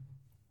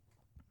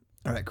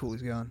All right, cool.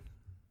 He's gone.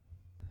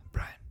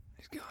 Brian,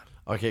 he's gone.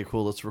 Okay,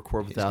 cool. Let's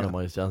record without him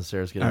while he's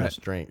downstairs getting his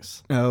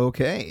drinks.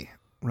 Okay,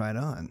 right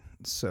on.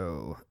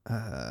 So,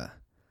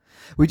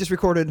 we just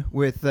recorded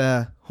with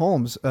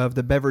Holmes of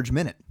the Beverage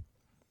Minute.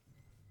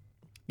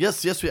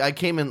 Yes. I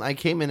came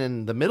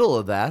in the middle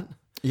of that.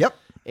 Yep.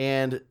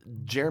 And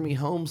Jeremy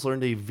Holmes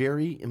learned a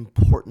very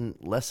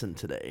important lesson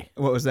today.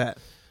 What was that?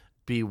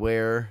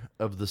 Beware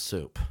of the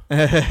soup.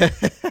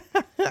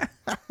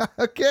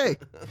 Okay.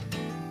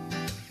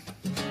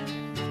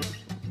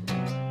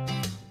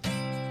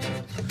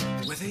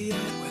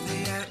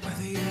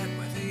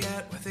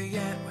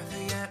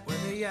 Where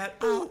they at?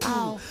 Ooh,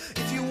 ooh.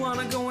 If you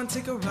wanna go and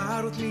take a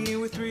ride with me,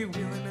 we're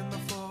three-wheeling in the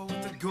fall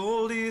with the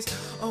goldies.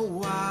 Oh,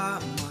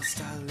 why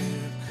must I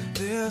live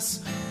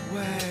this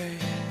way?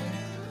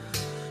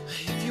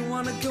 If you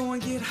wanna go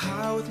and get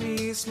high with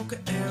me, smoke a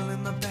L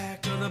in the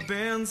back of the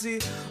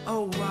Benzie.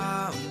 Oh,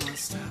 why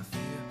must I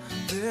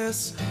feel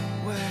this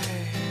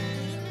way?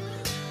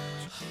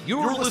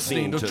 You're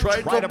listening to Try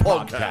to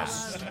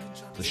Podcast,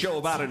 the show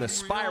about an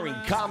aspiring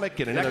comic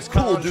and an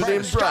ex-con trying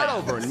to start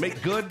over and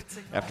make good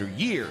after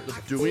years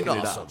Doing it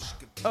awesome. up.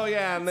 Oh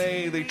yeah, and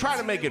they try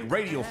to make it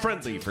radio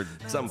friendly for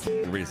some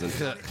reason.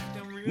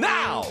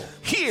 Now,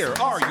 here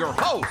are your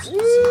hosts,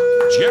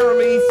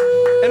 Jeremy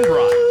and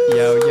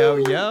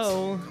Brian.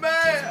 Yo.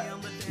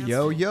 Man!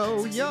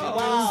 Yo.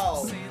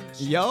 Wow!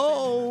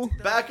 Yo.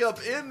 Back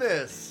up in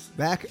this.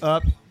 Back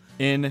up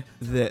in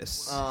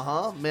this.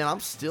 Man, I'm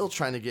still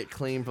trying to get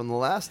clean from the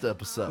last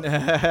episode.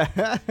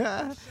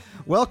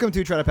 Welcome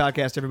to Try to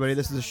Podcast, everybody.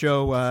 This is a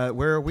show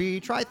where we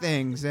try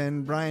things,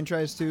 and Brian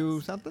tries to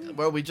something.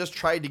 Well, we just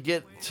tried to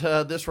get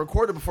this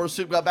recorded before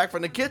Soup got back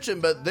from the kitchen,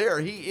 but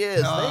there he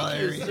is. Thank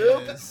you,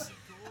 Soup.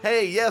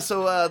 Hey, yeah,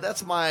 so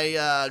that's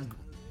my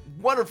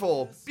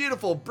wonderful,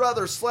 beautiful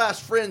brother /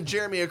 friend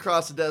Jeremy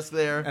across the desk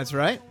there. That's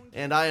right.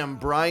 And I am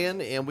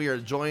Brian, and we are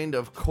joined,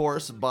 of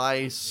course,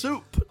 by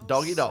Soup,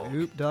 Doggy Dog.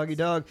 Soup, Doggy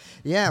Dog.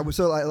 Yeah,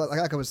 so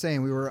like I was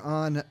saying, we were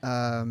on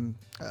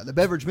the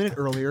Beverage Minute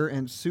earlier,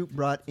 and Soup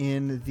brought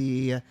in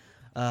the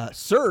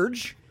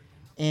Surge,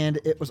 and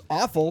it was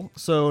awful.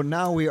 So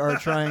now we are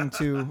trying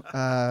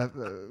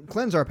to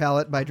cleanse our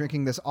palate by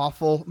drinking this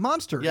awful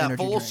Monster Yeah,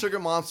 energy full drink. sugar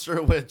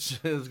Monster, which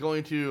is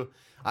going to...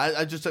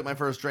 I just took my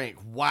first drink.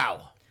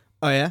 Wow.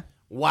 Oh, yeah?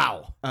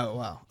 Wow. Oh,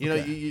 wow. You know,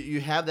 Okay.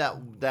 you have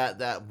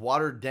that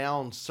watered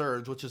down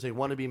Surge, which is a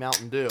wannabe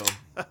Mountain Dew,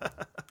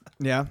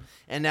 Yeah.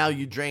 and now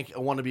you drink a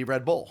wannabe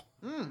Red Bull.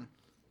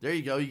 There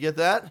you go. You get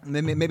that?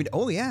 Maybe.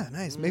 Oh, yeah.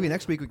 Nice. Maybe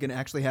next week we can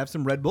actually have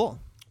some Red Bull.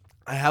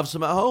 I have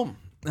some at home.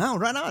 Oh,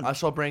 right on. I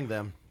shall bring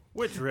them.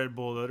 Which Red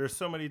Bull, though? There's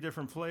so many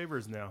different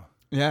flavors now.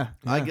 Yeah.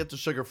 I get the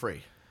sugar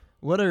free.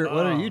 What are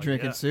Oh, you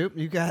drinking, yeah. Soup?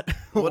 You got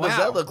What does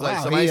that look like?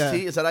 Wow, Some he, iced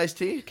tea? Is that iced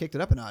tea? kicked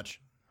it up a notch.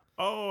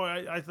 Oh,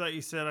 I thought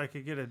you said I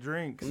could get a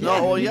drink.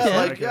 No, well, you yeah, can.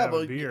 like I could yeah, have a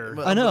but beer.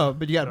 but- I know,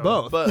 but you got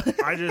both.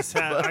 But I just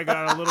had, I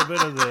got a little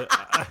bit of the.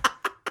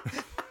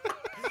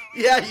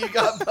 yeah, you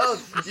got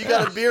both. You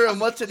got a beer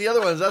and what's in the other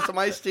one? Is that some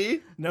iced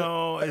tea?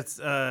 No, it's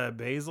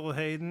Basil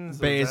Hayden.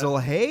 So Basil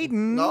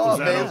Hayden. No, Is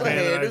that Basil okay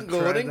that I Hayden,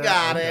 good tried and that?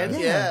 got Okay. it. Yeah,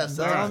 Yes. that's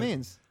all it right.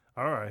 means.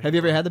 All right. Have you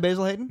ever had the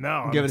Basil Hayden?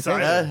 No, Give I'm it a taste.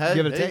 excited.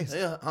 Give it a taste.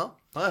 Yeah, huh?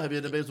 Have you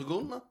had the basil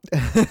guna?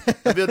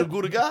 Have you had the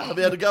gouda? Have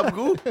you had the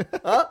gabagool?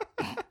 Huh?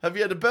 Have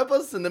you had the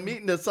peppers and the meat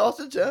and the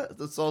sausage? Huh?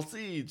 The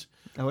sausage.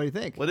 Oh, what do you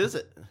think? What is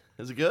it?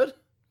 Is it good?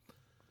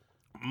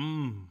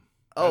 Mmm.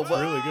 Oh, That's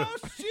really good.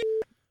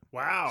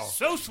 Wow.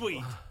 So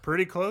sweet.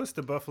 Pretty close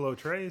to Buffalo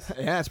Trace.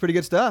 Yeah, it's pretty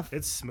good stuff.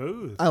 It's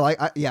smooth. I like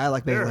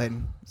Basil There.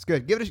 Hayden. It's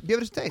good. Give it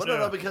a taste. Well,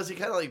 no, because he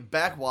kind of like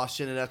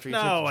backwashed in it after he No,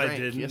 took the I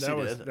drink. didn't. Yes, That he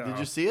was- did. no. Did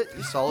you see it?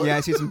 You saw it? Yeah, I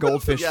see some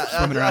goldfish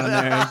swimming around in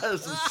there.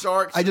 Some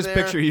sharks. I just in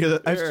there. picture you.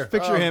 I just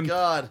picture Oh, him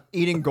God.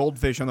 eating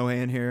goldfish on the way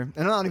in here,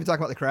 and I'm not even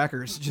talking about the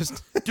crackers.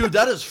 Just Dude,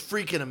 that is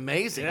freaking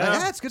amazing. Yeah.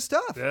 yeah, it's good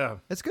stuff. Yeah.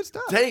 It's good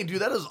stuff. Dang, dude,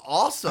 that is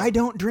awesome. I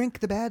don't drink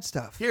the bad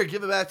stuff. Here,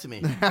 give it back to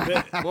me.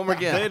 One more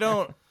again.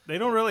 They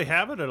don't really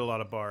have it at a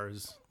lot of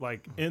bars.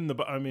 Like in the,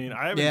 I mean,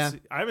 I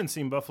haven't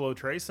seen Buffalo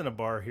Trace in a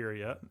bar here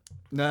yet.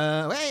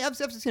 No, hey, I've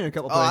seen it a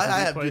couple Oh, places. I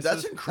have, dude.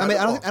 That's places. I incredible.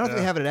 mean, I don't think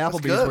they have it at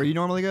Applebee's good. where you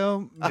normally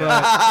go. But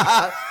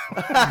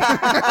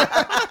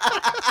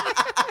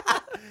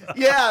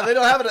Yeah, they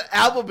don't have it at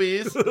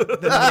Applebee's.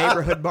 the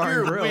neighborhood bar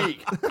You're and grill.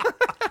 weak.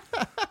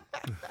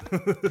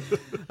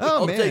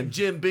 Oh I'll man, take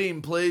Jim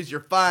Beam, please. Your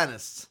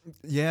finest.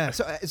 yeah.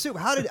 So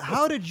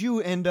how did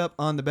you end up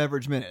on the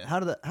Beverage Minute?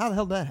 How the hell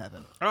did that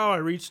happen? Oh, I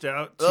reached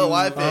out to. Oh,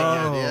 I figured.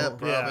 Oh, Yeah,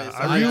 probably. yeah.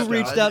 So You I got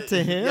reached that. out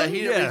to him? Yeah,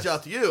 he didn't Yes. reach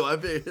out to you. I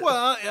figured.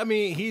 Well, I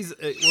mean,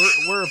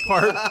 we're a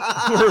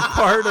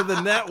part of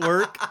the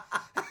network.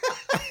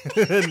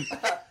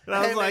 And I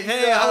was Hey, like, man,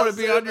 hey, yeah, I I want was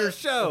to be saying on your that.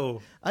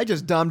 show. I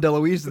just Dom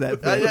DeLuise to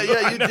that thing.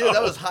 yeah, you did.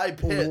 That was high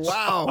pitch.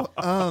 Wow.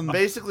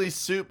 Basically,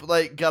 Soup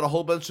got a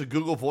whole bunch of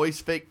Google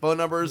Voice fake phone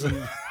numbers and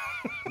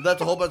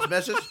left a whole bunch of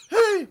messages.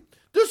 Hey,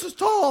 this this is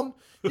Tom.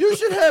 You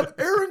should have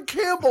Aaron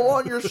Campbell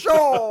on your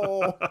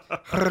show.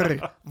 Hey,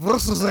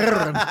 this is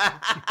Aaron.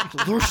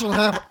 You should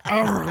have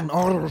Aaron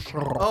on the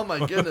show. Oh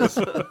my goodness.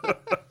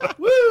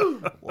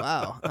 Woo.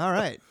 Wow. All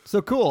right.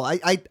 So cool.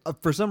 I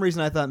for some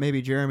reason I thought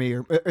maybe Jeremy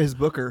or his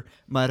booker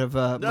might have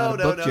No.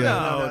 booked you.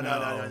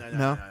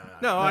 No.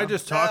 No, I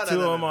just talked to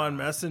him on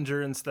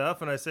Messenger and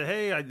stuff, and I said,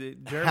 "Hey,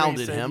 Jeremy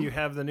Hounded said him. you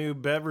have the new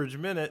Beverage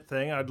Minute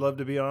thing. I'd love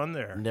to be on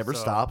there." Never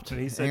stopped.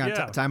 And he said, Hang on.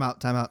 "Yeah." Time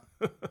out.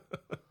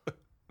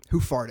 Who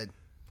farted?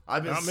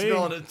 I've been Not me.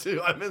 smelling it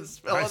too. I've been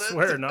smelling I it.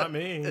 swear, not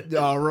me.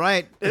 All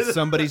right. It's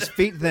somebody's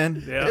feet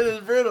then. Yeah, It is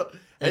brutal.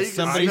 And It's you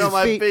can somebody's smell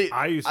my feet. feet.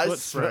 I use foot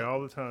spray smell-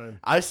 all the time.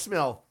 I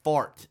smell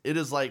fart. It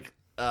is like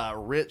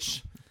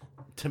rich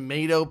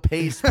tomato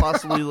paste,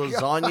 possibly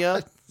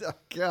lasagna. Oh,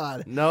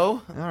 God. No?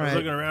 All I was right.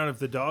 looking around if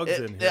the dog's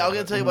in here. Yeah, I'm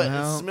gonna tell you what.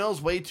 No. It smells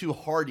way too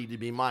hearty to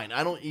be mine.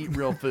 I don't eat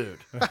real food.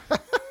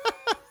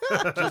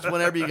 Just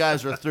whenever you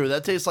guys are through,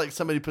 that tastes like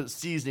somebody put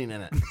seasoning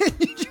in it.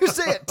 Did you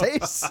say it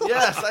tastes?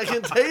 Yes, I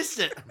can taste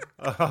it.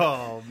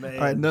 Oh man!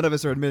 All right, none of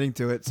us are admitting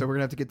to it, so we're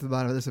gonna have to get to the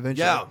bottom of this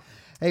eventually. Yeah.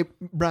 Hey,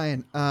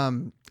 Brian,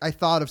 I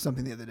thought of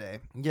something the other day,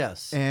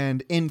 Yes.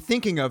 and in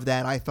thinking of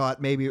that, I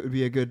thought maybe it would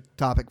be a good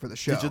topic for the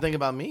show. Did you think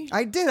about me?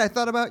 I did. I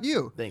thought about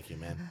you, Thank you,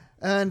 man.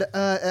 and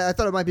I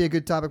thought it might be a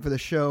good topic for the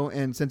show.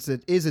 And since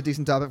it is a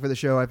decent topic for the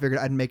show, I figured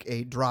I'd make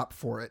a drop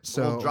for it.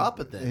 So Well,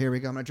 drop it then. Here we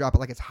go. I'm gonna drop it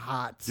like it's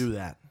hot. Do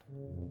that.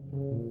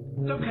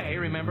 It's okay.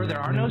 Remember, there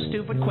are no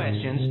stupid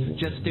questions,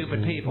 just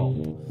stupid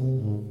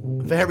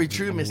people. Very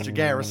true, Mr.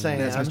 Garrison.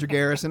 That's Mr.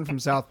 Garrison from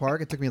South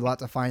Park. It took me a lot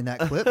to find that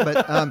clip,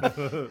 but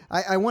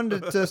I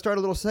wanted to start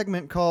a little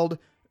segment called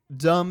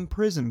Dumb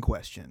Prison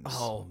Questions.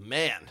 Oh,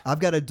 man. I've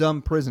got a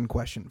dumb prison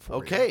question for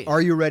you. Okay.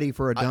 Are you ready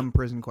for a dumb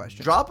prison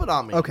question? Drop it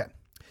on me. Okay.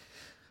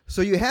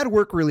 So you had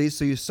work release,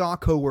 so you saw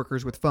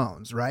coworkers with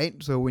phones, right?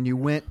 So when you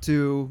went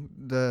to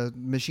the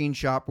machine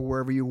shop or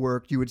wherever you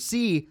worked, you would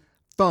see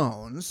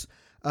phones.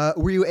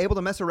 Were you able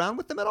to mess around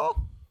with them at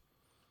all?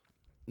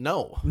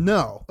 No.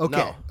 No. Okay.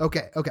 No.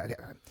 Okay.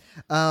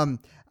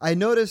 I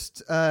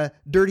noticed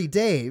Dirty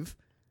Dave.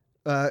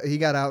 He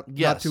got out not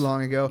Yes. too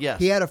long ago. Yes.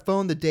 He had a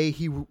phone the day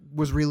he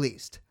was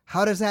released.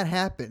 How does that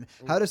happen?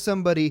 How does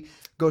somebody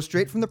go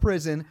straight from the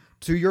prison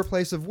to your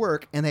place of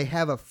work and they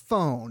have a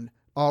phone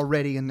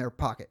already in their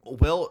pocket?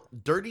 Well,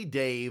 Dirty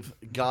Dave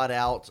got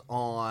out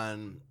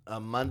on a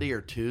Monday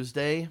or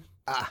Tuesday.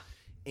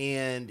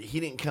 And he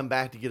didn't come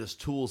back to get his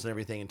tools and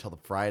everything until the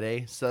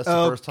Friday. So that's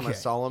the first time I Okay.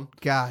 saw him.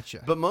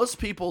 Gotcha. But most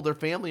people, their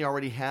family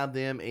already had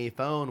them a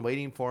phone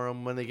waiting for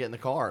them when they get in the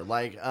car.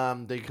 Like,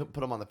 they could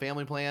put them on the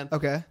family plan.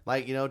 Okay.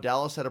 Like,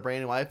 Dallas had a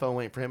brand new iPhone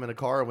waiting for him in the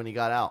car when he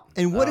got out.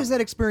 And what is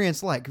that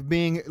experience like,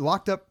 being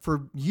locked up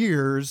for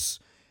years,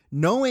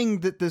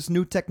 knowing that this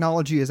new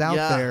technology is out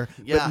Yeah, there,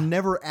 yeah. but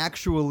never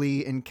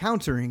actually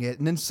encountering it,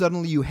 and then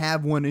suddenly you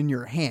have one in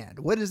your hand?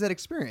 What is that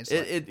experience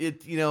like?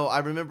 I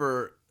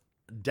remember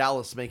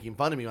Dallas making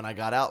fun of me when I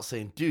got out,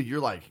 saying, dude, you're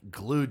like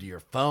glued to your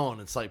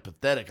phone. It's like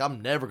pathetic. I'm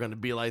never going to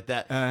be like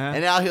that. Uh-huh.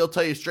 And now he'll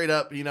tell you straight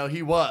up,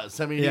 he was.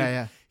 I mean,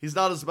 Yeah. he's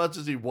not as much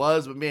as he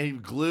was, but man, he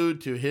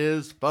glued to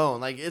his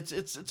phone. Like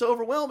it's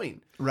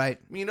overwhelming. Right.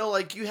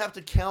 Like you have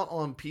to count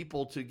on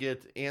people to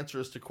get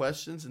answers to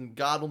questions, and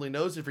God only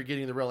knows if you're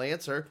getting the real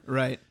answer.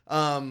 Right.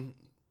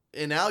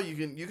 And now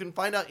you can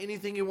find out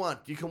anything you want.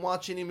 You can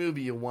watch any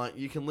movie you want.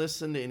 You can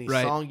listen to any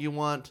Right. song you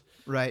want.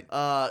 Right.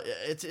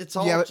 It's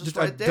all Yeah, just a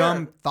right there.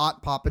 dumb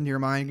thought pop into your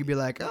mind. You'd be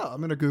like, "Oh, I'm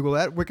going to Google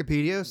that,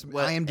 Wikipedia, some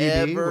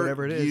IMDb,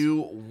 whatever it is."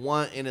 you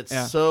want, and it's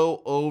Yeah.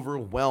 so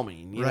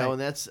overwhelming, you Right. know. And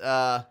that's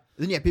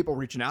Then you have people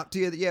reaching out to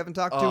you that you haven't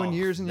talked to in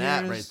years and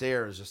that years. right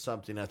there is just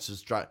something that's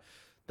just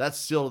that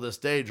still to this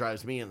day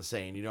drives me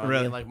insane. You know what I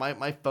Really? mean? Like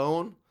my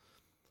phone.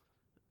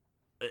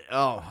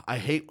 Oh, I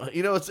hate.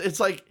 It's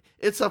like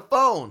it's a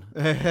phone,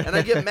 and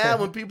I get mad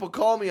when people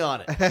call me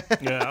on it.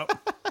 Yeah.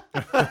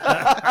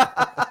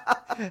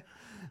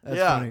 That's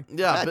Yeah, funny.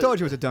 yeah, I but- told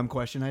you it was a dumb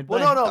question. Well,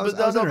 no, I was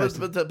interested.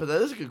 but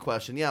that is a good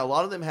question. Yeah, a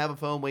lot of them have a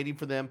phone waiting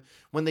for them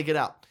when they get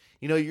out.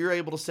 You're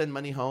able to send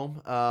money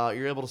home.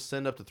 You're able to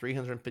send up to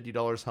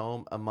 $350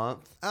 home a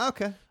month.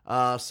 Okay.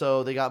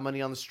 So they got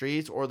money on the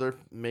streets, or their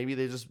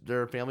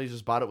families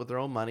just bought it with their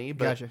own money.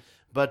 But, Gotcha.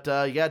 But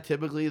yeah,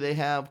 typically they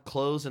have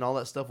clothes and all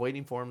that stuff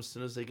waiting for them as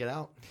soon as they get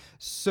out.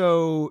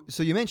 So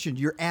you mentioned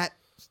you're at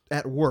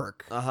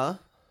work. Uh-huh.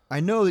 I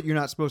know that you're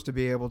not supposed to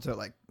be able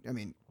to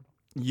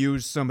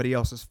use somebody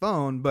else's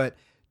phone, but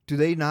do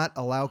they not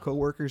allow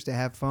coworkers to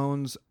have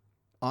phones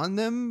on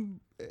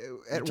them at You're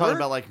work? talking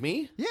about like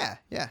me? Yeah.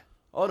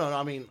 Oh no,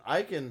 I mean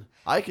I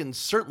can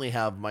certainly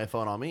have my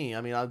phone on me.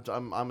 I mean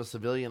I'm a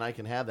civilian, I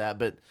can have that,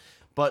 but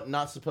but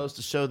not supposed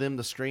to show them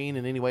the screen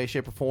in any way,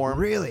 shape, or form.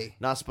 Really?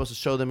 Not supposed to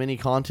show them any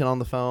content on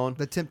the phone.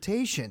 The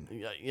temptation.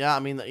 Yeah, I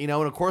mean, and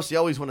of course they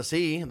always want to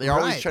see. They're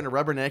always Right. trying to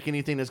rubberneck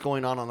anything that's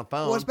going on the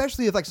phone. Well,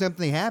 especially if like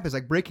something happens,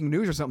 like breaking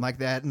news or something like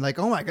that, and like,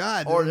 oh my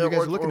God, or you guys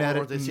are looking at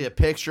or it. they and- see a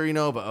picture,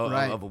 of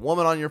Right. a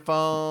woman on your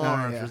phone, Oh,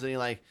 or if yeah. there's any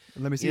like,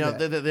 Let me see that.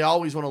 they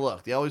always want to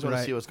look. They always want Right.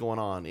 to see what's going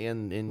on.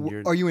 And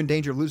you're, Are you in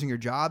danger of losing your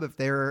job if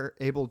they're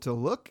able to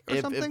look or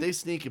if something? they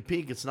sneak and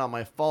peek, it's not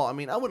my fault. I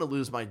mean, I wouldn't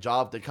lose my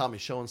job if they caught me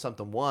showing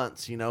something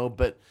once,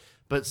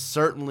 but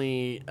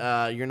certainly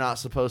you're not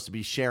supposed to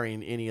be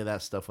sharing any of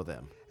that stuff with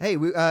them. Hey,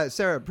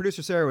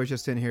 producer Sarah was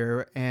just in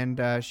here,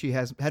 and she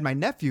has had my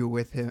nephew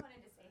with him.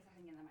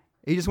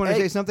 He just wanted to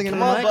Hey, say something in the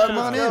come on, mic. bud, Come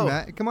on let's in, go.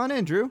 Matt. Come on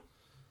in, Drew.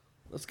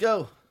 Let's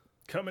go.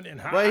 Coming in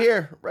hot.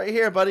 Right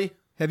here, buddy.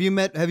 Have you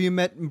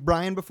met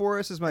Brian before?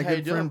 This is my How you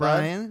good doing, friend bud?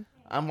 Brian.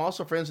 I'm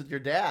also friends with your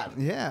dad.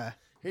 Yeah.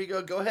 Here you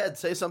go. Go ahead.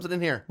 Say something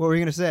in here. What were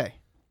you gonna say?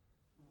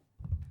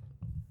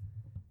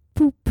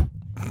 He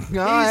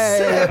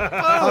said,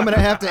 I'm gonna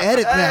have to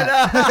edit that.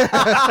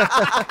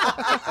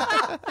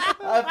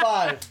 High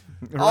five.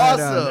 Right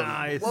Awesome. on.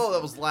 Nice. Whoa,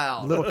 that was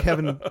loud. Little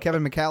Kevin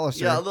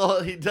McAllister.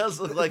 Yeah, he does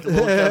look like a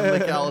little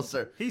Kevin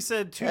McAllister. He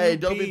said two Hey,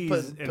 don't be P's,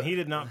 putting- and he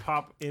did not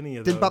pop any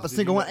of Didn't those. pop a Did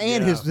single you one, know?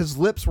 and Yeah. his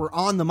lips were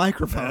on the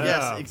microphone.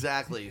 Yeah. Yes,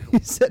 exactly. He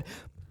said,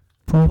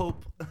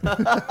 Poop.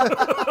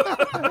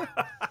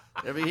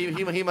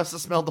 he must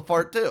have smelled the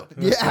fart too.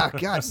 "Yeah,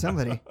 God,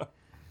 somebody."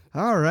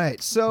 All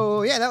right,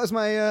 so yeah, that was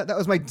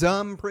my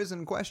dumb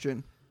prison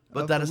question.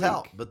 But of that the is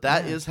how. week. But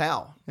that is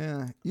how.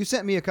 Yeah, you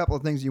sent me a couple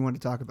of things you want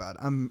to talk about.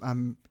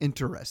 I'm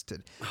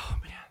interested. Oh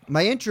man,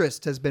 my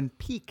interest has been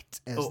piqued,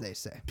 as they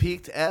say.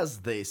 Peaked, as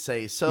they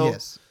say. So,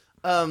 Yes.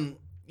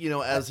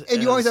 as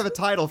And you always have a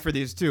title for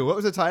these too. What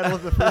was the title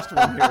of the first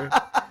one here?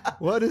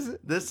 What is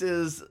it? This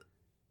is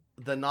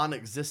the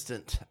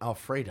non-existent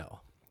Alfredo.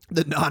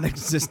 The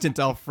non-existent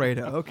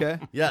Alfredo. Okay.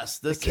 Yes,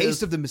 this Case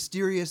is of the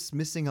mysterious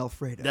missing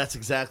Alfredo. That's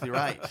exactly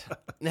right.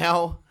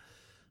 Now,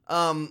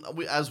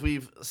 as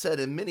we've said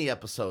in many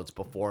episodes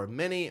before,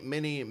 many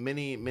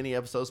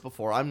episodes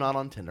before, I'm not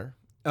on Tinder.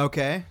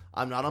 Okay.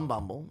 I'm not on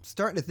Bumble.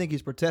 Starting to think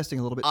he's protesting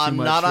a little bit too I'm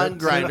much. not on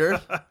right?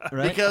 Grindr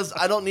Right. because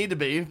I don't need to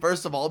be.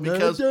 First of all,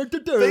 because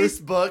Dur-dur-dur-dur.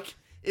 Facebook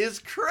is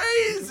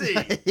crazy.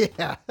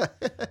 Yeah.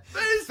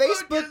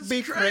 Facebook is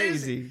be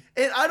crazy.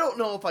 And I don't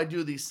know if I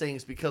do these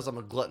things because I'm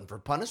a glutton for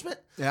punishment.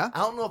 Yeah. I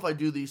don't know if I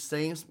do these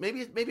things.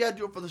 Maybe I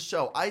do it for the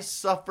show. I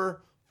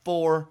suffer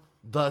for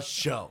the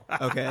show.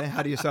 Okay.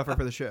 How do you suffer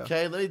for the show?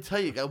 Okay, let me tell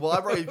you guys. Well,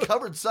 I've already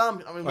covered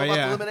some. I mean, what about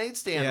the lemonade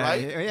stand, yeah,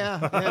 right?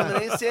 Yeah.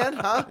 Lemonade stand,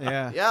 huh?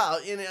 Yeah. Yeah,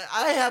 and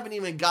I haven't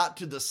even got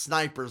to the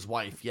sniper's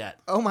wife yet.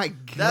 Oh my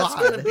God. That's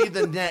going to be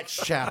the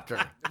next chapter.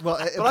 Well,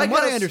 But from what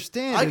gotta- I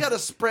understand, I is- got to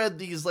spread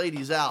these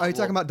ladies out. Are you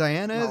talking about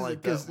Diana? not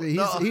like Because that. he's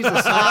No. he's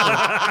the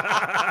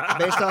sniper.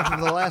 Based off of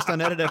the last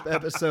unedited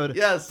episode.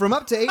 Yes. From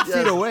up to 8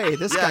 feet away,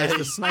 this guy's the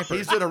he's- sniper.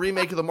 He's doing a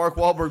remake of the Mark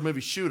Wahlberg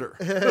movie Shooter.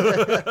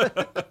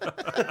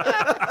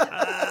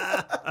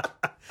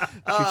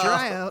 Shoot your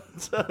eye out.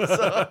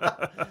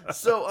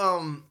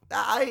 So,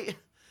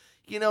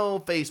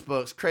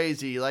 Facebook's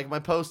crazy. Like my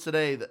post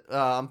today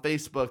on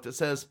Facebook that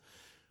says,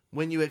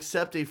 when you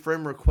accept a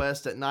friend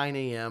request at 9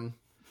 a.m.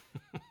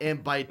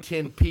 and by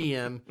 10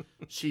 p.m.,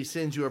 she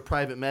sends you a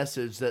private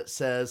message that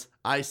says,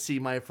 I see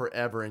my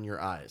forever in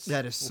your eyes.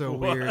 That is so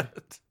weird.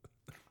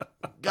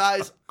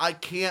 Guys, I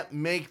can't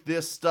make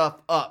this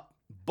stuff up,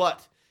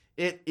 but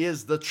it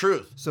is the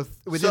truth. So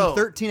within So-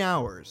 13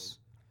 hours,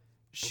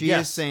 she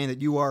Yes. is saying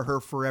that you are her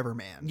forever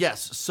man.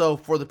 Yes, so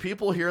for the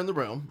people here in the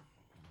room,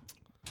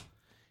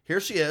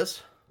 here she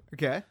is.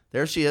 Okay.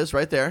 There she is,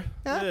 right there.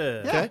 Yeah. Yeah.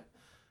 Okay.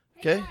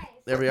 Okay.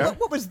 There we are.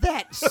 What was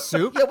that,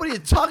 Soup? Yeah, what are you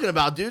talking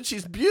about, dude?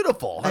 She's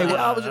beautiful. Hey,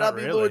 How would you not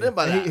be really. lured in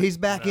by that? He's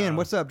back in.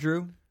 What's up,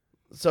 Drew?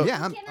 So Yeah,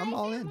 Can I'm I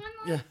all say in. one more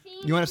Yeah. thing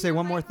You want in to say the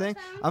one more thing?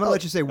 microphone? I'm going to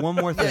let you say one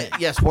more thing.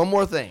 yes, one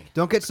more thing.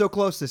 Don't get so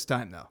close this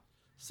time, though.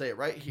 Say it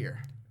right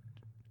here.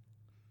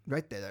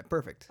 Right there.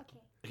 Perfect.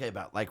 Okay,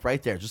 about like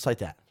right there, just like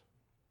that.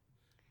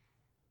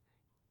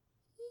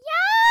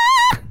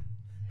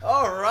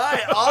 All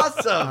right,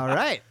 awesome. All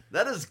right.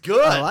 That is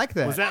good. I like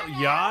that. Was that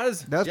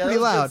Yaz? That was Yeah, pretty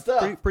that was loud. good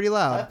stuff. Pretty High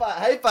loud. five.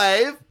 High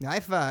five. High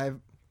five.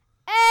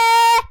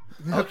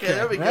 Okay,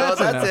 there we go. that's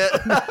That's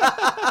it.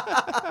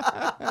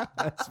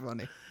 That's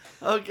funny.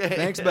 Okay.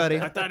 Thanks, buddy.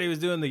 I thought he was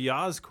doing the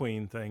Yaz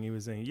Queen thing. He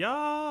was saying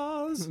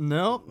Yaz.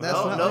 Nope. That's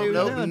not what he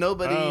was doing.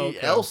 Nobody Oh, okay.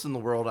 else in the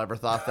world ever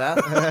thought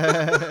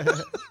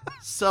that.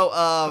 So,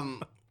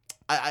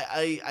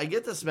 I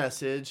get this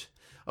message.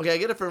 Okay, I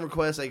get a friend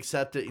request. I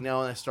accept it, and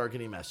I start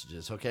getting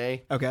messages.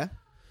 Okay, Okay.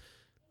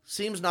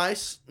 seems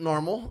nice,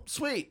 normal,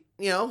 sweet.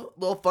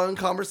 Little fun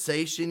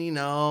conversation.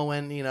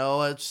 And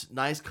it's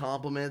nice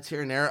compliments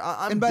here and there.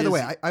 I'm And by the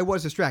way, busy. I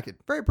was distracted.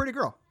 Very pretty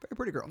girl. Very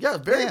pretty girl. yeah,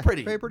 very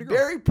pretty, Very pretty girl.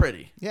 very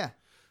pretty. Yeah.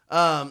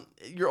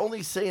 You're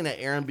only saying that,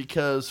 Aaron,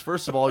 because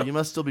first of all, you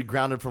must still be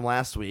grounded from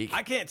last week.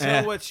 I can't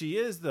tell what she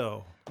is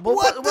though. But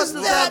what does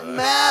that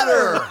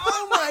matter?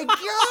 Oh my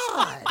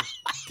God.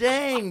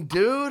 Dang,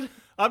 dude.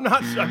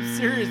 I'm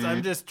serious.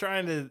 I'm just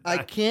trying to. I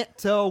can't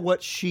tell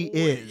what she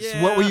is.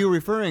 Yeah. What were you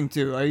referring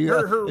to? Are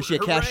you? Is she a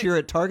her cashier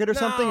at Target or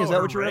something? Is that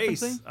her what you're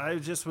race. referencing? I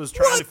just was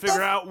trying to What figure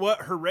the- out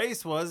what her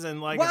race was,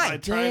 and like Why? if I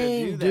try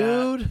to do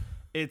that, dude.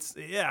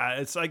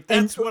 it's like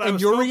that's what I and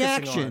was your focusing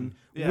reaction on.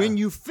 Yeah. when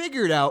you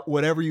figured out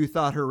whatever you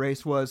thought her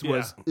race was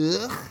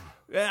ugh.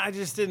 Yeah, I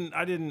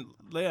didn't.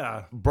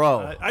 Yeah,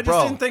 Bro, I just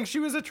bro. didn't think she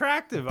was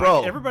attractive.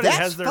 Bro, everybody that's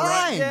has their fine.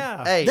 right.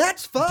 Yeah, Hey,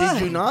 That's fine.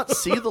 Did you not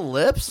see the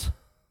lips?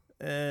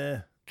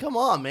 Come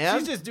on, man.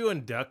 she's just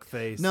doing duck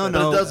face. No, But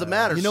no, it doesn't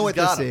matter. You know She's what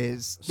got this 'em.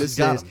 is? She's This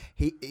got is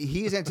 'em.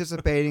 he's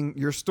anticipating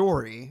your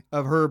story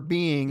of her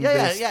being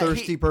Yeah, this yeah,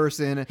 thirsty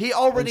person. he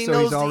already and so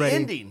knows he's the already,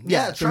 ending.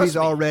 Yeah, Yeah, so trust he's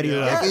me. already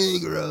Yeah. like, Yes.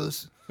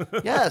 gross.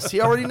 Yes,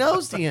 he already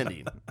knows the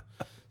ending.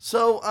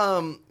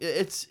 So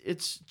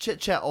it's chit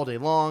chat all day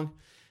long,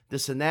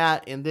 this and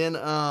that, and then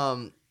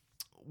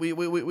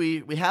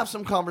we have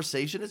some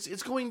conversation.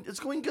 It's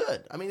going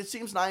good. I mean, it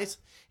seems nice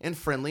and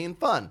friendly and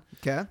fun.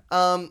 Okay.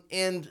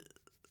 And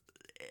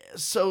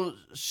so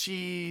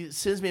she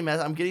sends me a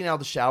message. I'm getting out of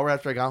the shower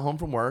after I got home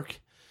from work,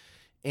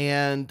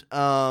 and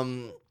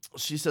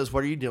she says,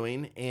 "What are you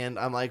doing?" And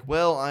I'm like,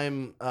 "Well,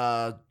 I'm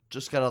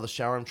just got out of the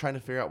shower. I'm trying to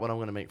figure out what I'm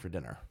going to make for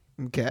dinner."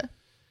 Okay.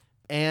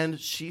 And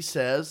she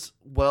says,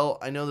 "Well,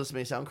 I know this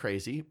may sound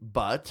crazy,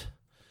 but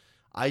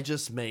I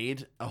just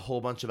made a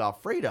whole bunch of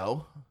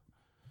Alfredo.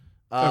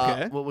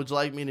 Okay. Would you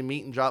like me to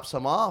meet and drop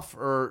some off,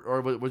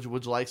 or would you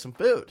like some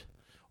food,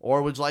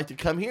 or would you like to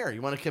come here?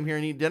 You want to come here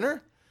and eat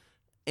dinner?"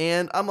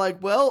 And I'm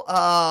like, "Well,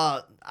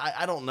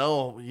 I don't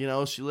know. You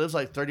know, she lives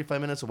like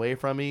 35 minutes away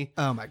from me.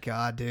 Oh my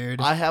god,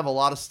 dude. I have a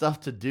lot of stuff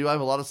to do. I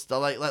have a lot of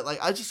stuff like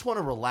I just want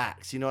to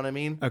relax. You know what I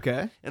mean?"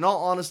 Okay. In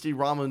all honesty,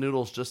 ramen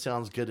noodles just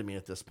sounds good to me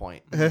at this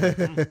point.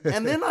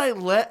 And then I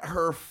let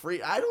her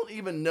free. I don't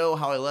even know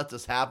how I let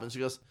this happen. She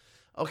goes,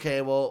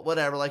 "Okay, well,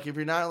 whatever. Like, if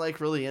you're not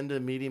like really into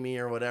meeting me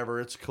or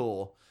whatever, it's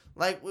cool."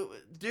 Like,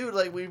 dude,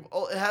 like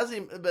it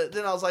hasn't. But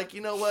then I was like,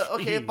 you know what?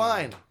 Okay,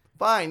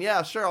 fine.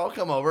 Yeah, sure. I'll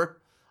come over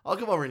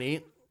and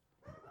eat.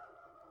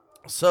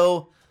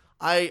 So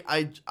I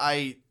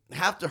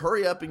have to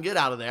hurry up and get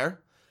out of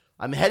there.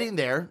 I'm heading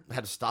there. I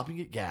had to stop and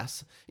get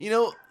gas.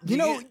 You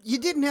You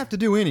didn't have to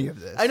do any of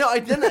this. I know I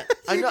didn't.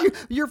 I know.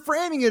 You're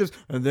framing it as,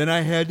 and then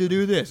I had to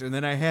do this, and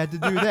then I had to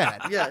do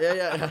that.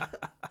 Yeah.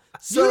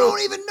 You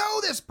don't even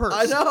know this person.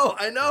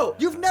 I know.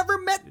 You've never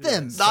met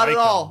them. Not at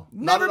all.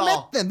 Never Not at met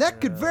all. them.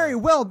 That could very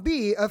well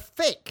be a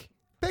fake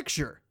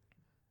picture.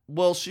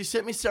 Well, she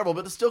sent me several,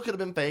 but it still could have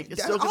been fake. It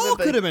still All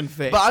could have been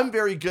fake. But I'm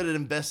very good at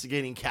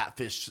investigating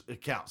catfish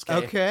accounts.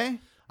 Okay.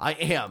 I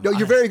am. No,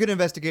 you're very good at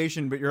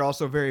investigation, but you're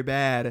also very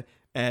bad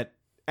at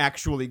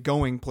actually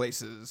going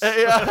places.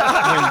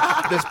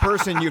 When this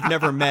person you've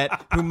never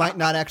met, who might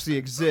not actually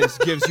exist,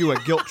 gives you a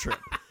guilt trip.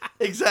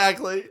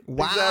 Exactly.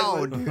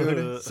 Wow, Exactly.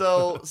 dude.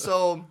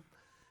 So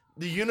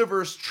the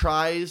universe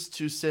tries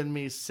to send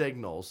me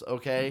signals.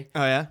 Okay.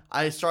 Oh yeah.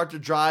 I start to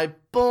drive.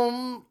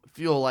 Boom.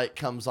 Fuel light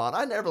comes on.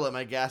 I never let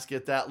my gas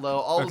get that low.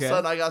 All of Okay. a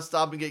sudden, I got to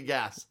stop and get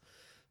gas.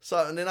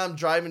 So, and then I'm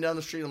driving down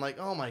the street. I'm like,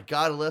 oh my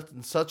God, I left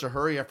in such a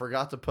hurry. I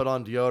forgot to put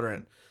on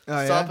deodorant.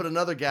 Oh, Stop yeah? at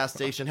another gas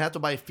station. Have to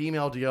buy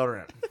female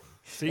deodorant.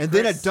 And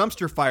then a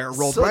dumpster fire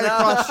rolled So right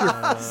now- across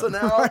your. So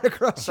now, Right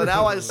across so your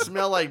now I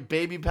smell like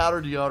baby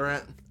powder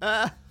deodorant.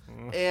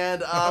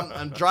 And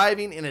I'm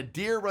driving, and a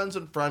deer runs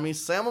in front of me.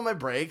 Slam on my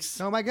brakes.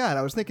 Oh my god!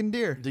 I was thinking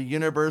deer, The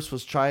universe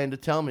was trying to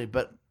tell me,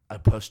 but I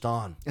pushed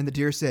on. and the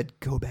deer said,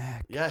 "Go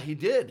back." Yeah, he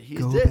did. He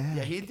Go did. back.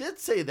 Yeah, he did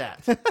say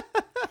that.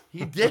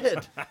 He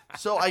did.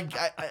 So I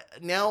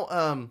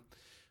now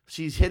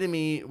she's hitting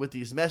me with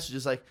these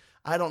messages like,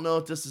 I don't know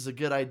if this is a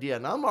good idea.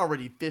 And I'm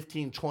already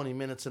 15, 20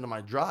 minutes into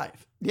my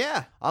drive.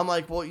 Yeah. I'm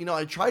like, well,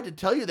 I tried to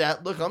tell you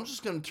that. Look, I'm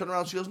just going to turn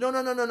around. She goes,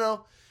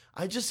 no.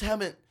 I just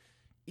haven't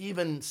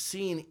even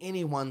seen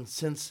anyone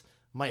since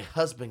my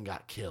husband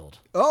got killed.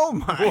 Oh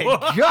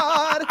my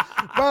god!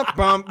 Bum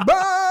bum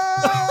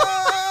bum!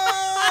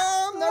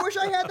 I wish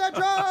I had that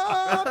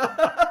job.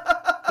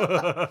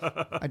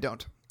 I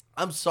don't.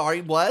 I'm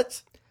sorry,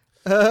 what?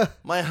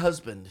 My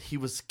husband, he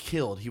was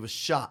killed. He was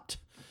shot.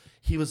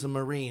 He was a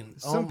Marine.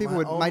 Some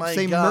people my might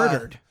say God.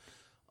 murdered.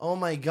 Oh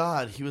my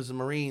God, he was a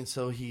Marine,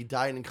 so he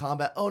died in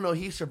combat. Oh no,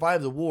 he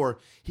survived the war.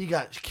 He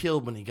got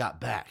killed when he got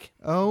back.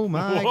 Oh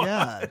my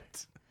god!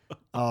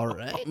 All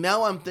right.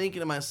 Now I'm thinking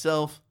to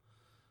myself,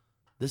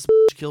 this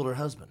killed her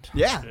husband.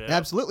 Yeah,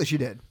 absolutely, she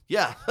did.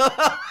 Yeah.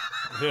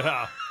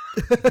 Yeah.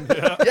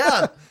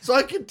 Yeah. So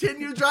I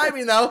continue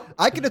driving though.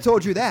 I could have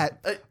told you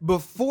that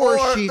before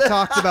Or- she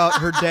talked about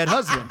her dead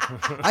husband.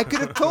 I could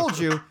have told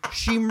you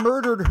she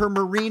murdered her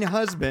Marine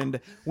husband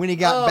when he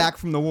got back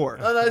from the war.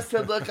 And I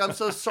said, look, I'm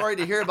so sorry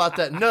to hear about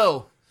that.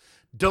 No,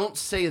 don't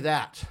say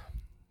that.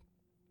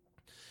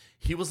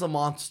 He was a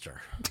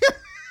monster.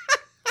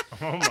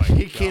 Oh my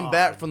He came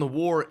back from the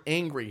war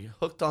angry,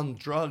 hooked on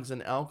drugs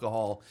and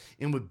alcohol,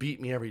 and would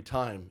beat me every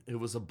time. It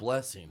was a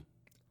blessing.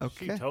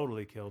 She Okay.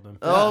 totally killed him.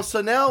 Oh, so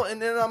now, and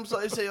then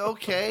I say,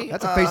 okay.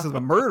 That's a face of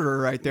a murderer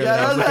right there yeah,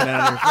 that I was looking at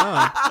on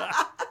your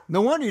phone.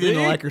 No wonder you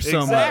didn't See? like her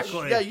so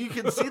Exactly. much. Yeah, you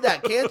can see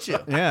that, can't you?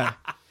 Yeah.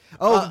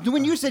 Oh,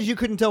 when you said you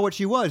couldn't tell what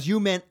she was, you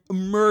meant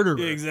murderer.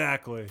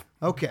 Exactly.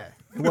 Okay.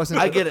 It wasn't.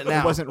 I get it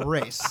now. It wasn't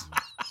race.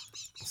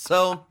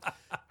 So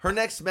her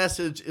next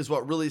message is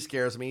what really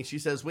scares me. She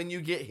says, when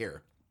you get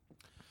here,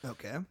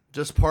 Okay.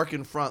 just park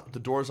in front. The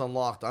door's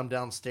unlocked. I'm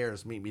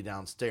downstairs. Meet me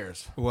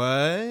downstairs.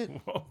 What?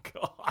 Oh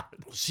God.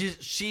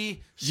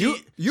 You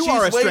You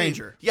are a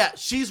stranger. Yeah,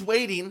 she's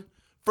waiting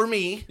for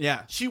me.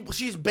 Yeah.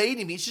 She's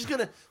baiting me. She's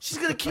gonna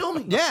kill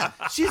me. Yeah.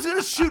 She's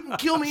gonna shoot and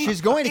kill me.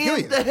 She's going to kill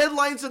And you. the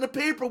headlines in the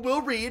paper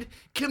will read: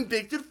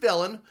 convicted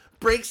felon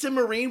breaks in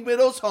Marine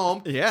widow's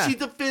home. Yeah. She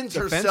defends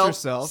Defends herself.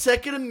 herself.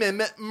 Second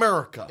Amendment,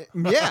 America.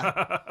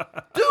 Yeah.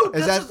 Dude,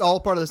 Is that all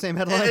part of the same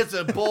headline? It's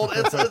a bold.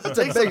 It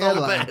takes big the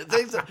whole headline. page. It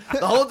takes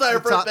the whole entire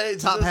front top,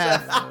 page. top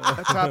half.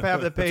 Top half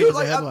of the page Dude, is the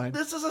like, headline.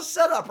 this is a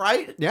setup,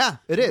 right? Yeah,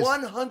 it is.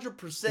 100%.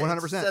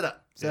 100%.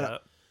 setup. Set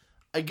up.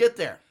 I get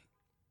there.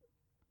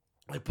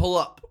 I pull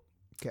up.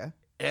 Okay.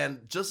 And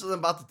just as I'm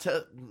about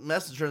to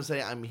message her and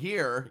say, I'm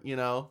here,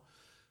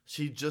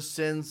 she just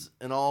sends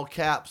in all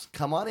caps,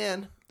 come on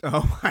in.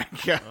 Oh my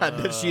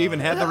God! Does she even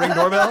have the Ring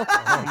doorbell?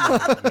 No,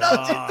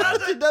 she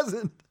doesn't. She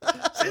doesn't.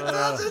 She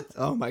doesn't.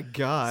 Oh my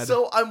God!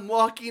 So I'm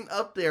walking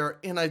up there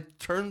and I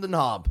turn the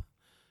knob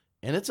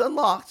and it's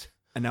unlocked.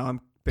 And now I'm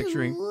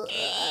picturing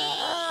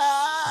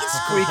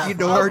squeaky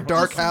door,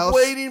 dark Just house.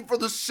 waiting for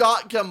the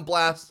shotgun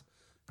blast.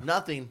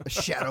 Nothing. A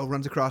shadow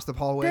runs across the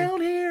hallway.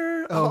 Down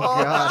here. Oh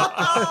my God!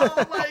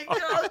 Oh my God.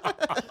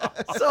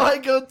 So I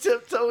go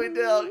tiptoeing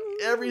down.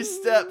 Every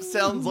step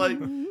sounds like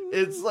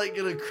it's like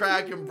gonna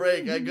crack and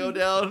break. I go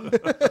down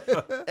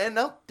and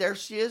no, there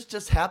she is,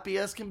 just happy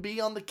as can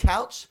be on the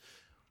couch.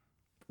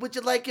 Would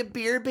you like a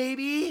beer,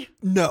 baby?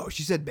 No,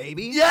 she said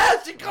baby.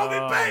 Yes, she called me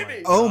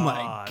baby. Oh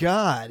my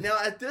God! Now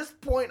at this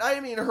point, I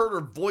haven't even heard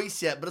her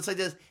voice yet, but it's like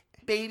this,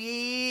 baby,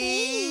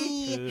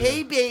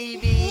 hey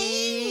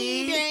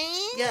baby,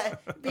 yeah,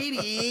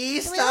 baby,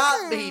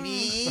 stop,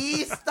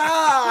 baby,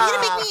 stop.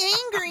 You're gonna make me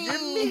angry.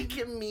 You're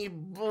making me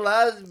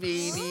blush, You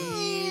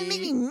baby.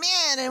 make me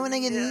mad, and when I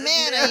get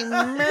mad, I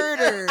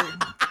murder.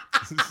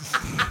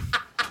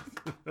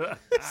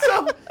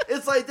 So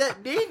it's like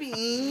that,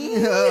 baby.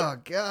 Oh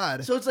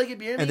God! So it's like a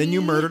beer, And then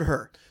you murdered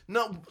her.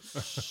 No.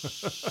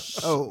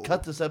 Oh.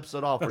 Cut this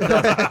episode off. We're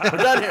done. We're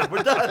done here.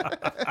 We're done.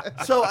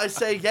 So I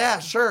say, yeah,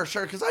 sure,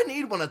 because I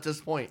need one at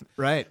this point.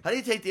 Right. I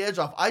need to take the edge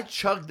off. I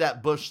chugged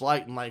that Bush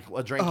Light in like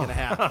a drink and a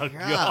half.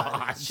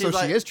 God. She's So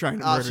like, she is trying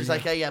to murder she's you.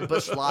 like, yeah,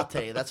 Bush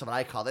Latte. That's what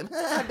I call them.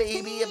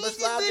 Baby, a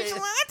Bush Latte. Bush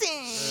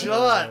latte.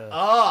 Shut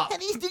up.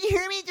 Did you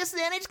hear me just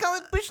then? I just call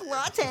it bush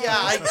latte. Yeah,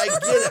 I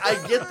get it.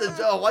 I get the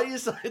joke. Why do you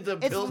say the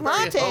It's Pillsbury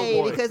latte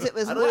Homeboy? because it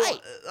was I don't know-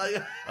 light.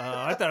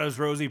 I thought it was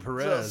Rosie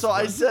Perez. So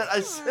I said,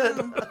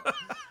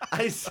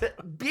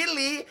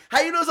 Billy,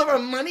 how you know some of our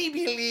money,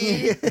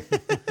 Billy?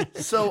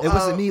 So It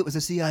wasn't me. It was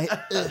a CIA.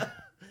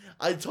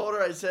 I told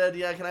her, I said,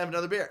 yeah, can I have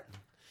another beer?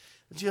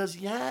 And she goes,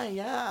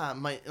 yeah.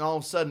 And all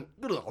of a sudden,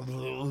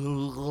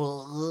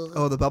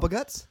 Oh, the bubble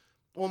guts.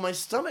 well, my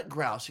stomach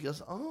growls. She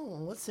goes,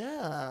 oh, what's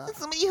that? Is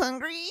somebody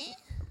hungry?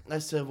 I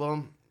said,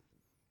 well,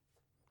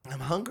 I'm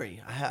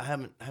hungry. I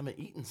haven't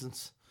eaten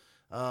since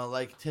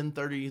like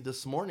 10:30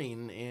 this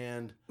morning,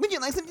 and Would you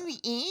like something to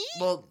eat?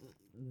 well,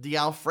 the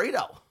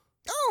Alfredo.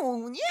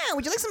 Oh, yeah.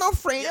 Would you like some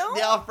Alfredo?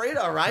 The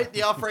Alfredo, right?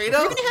 The Alfredo.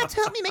 You're going to have to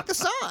help me make the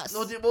sauce. do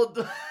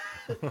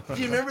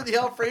you remember the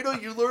Alfredo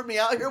you lured me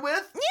out here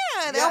with?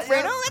 Yeah, the Yeah,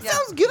 Alfredo. yeah, That yeah.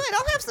 sounds good.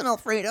 I'll have some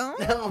Alfredo.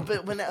 No,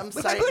 but when I'm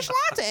With sorry, my bush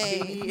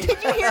latte. Baby.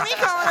 Did you hear me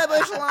call it a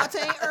bush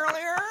latte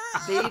earlier?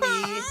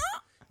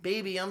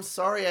 Baby, I'm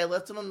sorry. I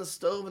left it on the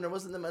stove and there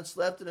wasn't that much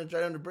left and it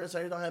dried under burn, so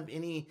I don't have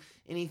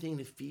anything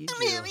to feed I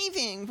don't you. have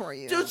anything for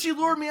you. Dude, she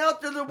lured me out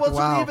there. There wasn't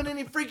Wow. even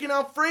any freaking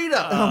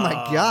Alfredo. Oh my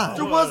God!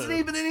 There wasn't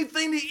even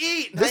anything to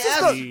eat. This I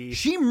is asked, the,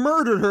 she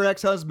murdered her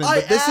ex-husband,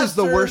 I but this is asked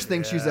the her- worst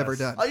thing she's ever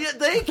done. Oh, yeah,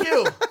 thank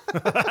you.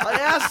 I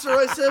asked her,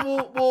 I said,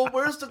 well,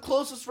 where's the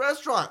closest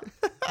restaurant?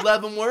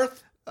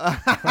 Leavenworth.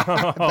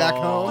 Back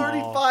home.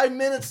 35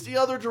 minutes the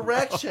other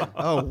direction.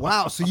 Oh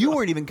wow! So you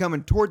weren't even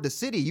coming toward the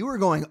city. You were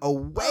going I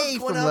away was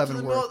from going out to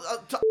the middle,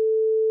 Leavenworth. to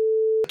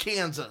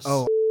Kansas.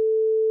 Oh.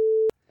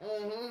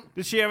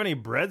 Did she have any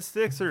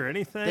breadsticks or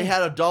anything? They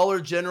had a Dollar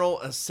General,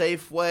 a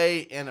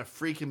Safeway, and a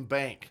freaking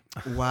bank.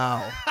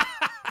 Wow!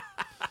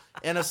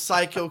 And a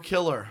psycho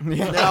killer.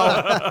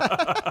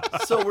 Now,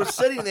 so we're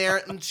sitting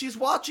there, and she's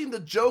watching the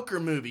Joker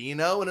movie,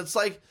 and it's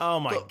like, Oh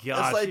my gosh,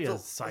 it's like she the,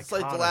 is it's like the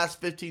psychotic.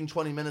 last 15,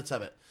 20 minutes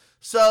of it.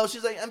 So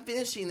she's like, I'm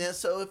finishing this,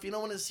 so if you don't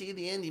want to see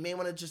the end, you may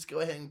want to just go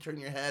ahead and turn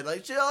your head.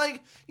 Like,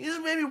 you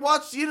just maybe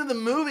watch the end of the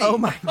movie. Oh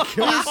my You God!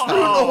 just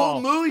ruined the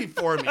whole movie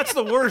for me. That's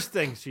the worst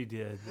thing she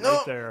did No.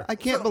 right there. I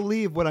can't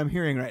believe what I'm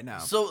hearing right now.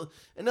 So,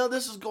 and now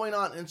this is going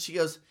on, and she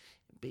goes,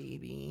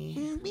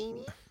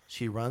 baby.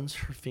 She runs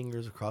her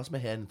fingers across my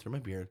head and through my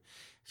beard.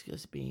 She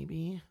goes,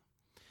 baby,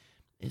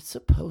 it's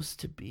supposed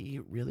to be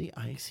really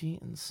icy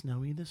and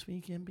snowy this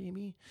weekend,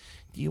 baby.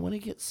 Do you want to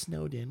get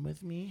snowed in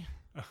with me?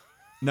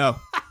 No.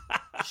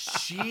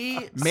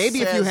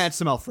 Maybe if you had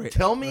some Alfredo.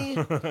 Tell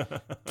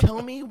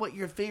me what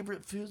your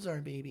favorite foods are,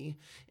 baby.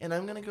 And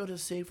I'm gonna go to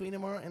Safeway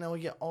tomorrow, and I will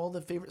get all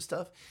the favorite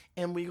stuff,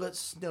 and we get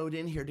snowed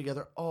in here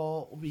together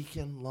all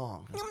weekend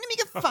long. You want to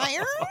make a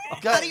fire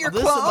God, out of your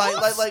listen,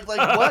 clothes like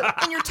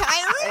what? and your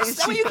tires?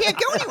 That way you can't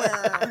go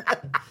anywhere.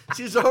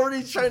 She's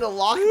already trying to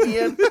lock me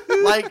in,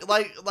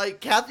 like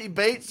Kathy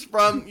Bates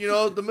from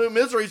the movie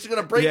Misery. She's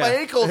gonna break my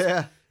ankles.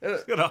 Yeah.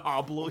 It's gonna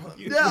hobble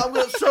you. Yeah, I'm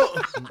gonna,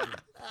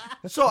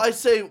 so I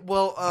say,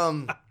 well,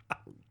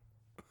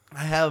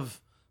 I have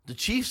the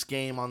Chiefs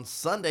game on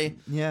Sunday.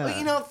 Yeah.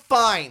 Well,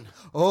 fine.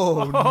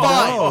 Oh, no.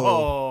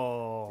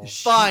 Oh.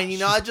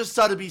 Fine. I just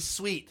thought it'd be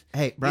sweet.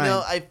 Hey,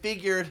 Brian. I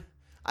figured.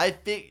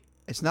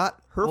 It's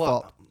not her What?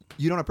 fault.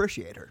 You don't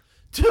appreciate her.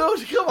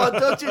 Dude, come on,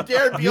 don't you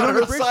dare be You on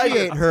don't her side.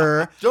 appreciate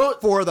her Don't-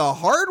 for the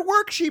hard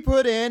work she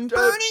put in.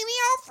 Burning the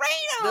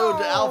Alfredo.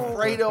 Dude,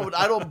 Alfredo,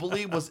 I don't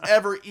believe was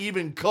ever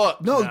even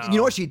cooked. No, you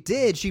know what she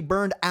did? She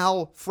burned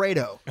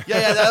Alfredo.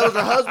 Yeah, that was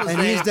her husband's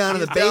And name. he's down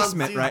in the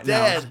basement he's right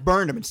now. dead. Just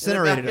burned him,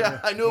 incinerated Yeah, him.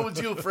 I knew it was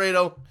you,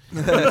 Fredo.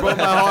 Broke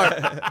my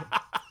heart.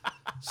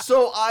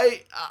 So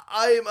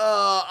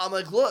I'm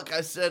like, look,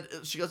 I said,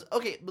 she goes,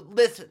 okay, but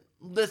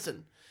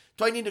listen.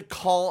 Do I need to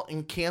call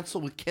and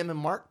cancel with Kim and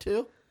Mark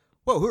too?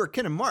 Whoa, who are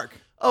Kim and Mark?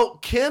 Oh,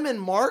 Kim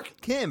and Mark,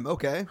 Kim,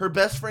 okay. her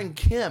best friend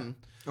Kim.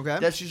 Okay.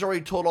 That she's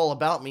already told all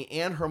about me,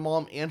 and her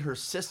mom and her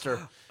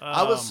sister.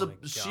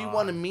 She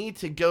wanted me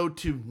to go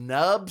to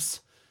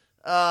Nubs.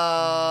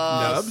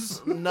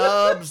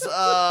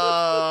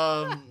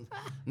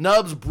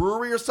 Nubs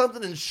Brewery or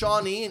something in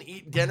Shawnee and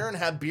eat dinner and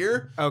have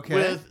beer. Okay.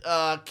 With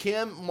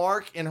Kim,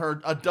 Mark, and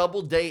a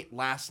double date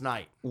last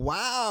night.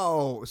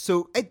 Wow.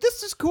 So hey,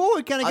 this is cool.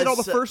 We kind of get I all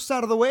the said- firsts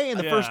out of the way in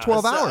the first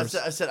 12 hours.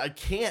 I said I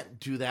can't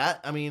do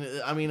that. I mean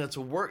it's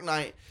a work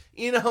night.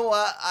 You know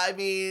what? I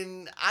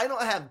mean, I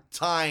don't have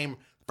time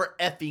for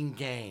effing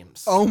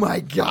games. Oh my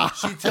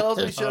gosh. She tells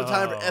me she doesn't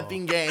have time for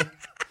effing game.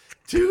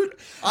 Dude,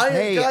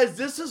 Hey, guys,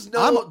 this is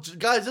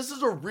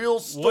a real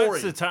story.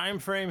 What's the time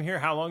frame here?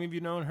 How long have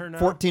you known her now?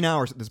 14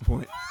 hours at this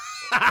point.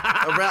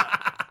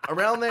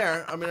 around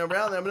there. I mean,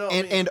 around there.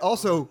 And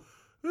also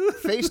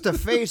face to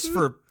face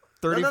for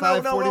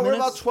 35, 40 We're minutes.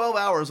 about 12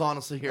 hours,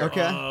 honestly, here.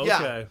 Okay. Yeah.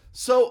 Okay.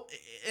 So,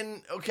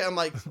 I'm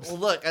like, well,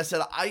 look, I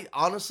said,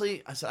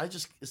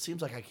 it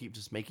seems like I keep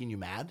just making you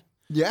mad.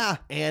 Yeah.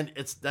 And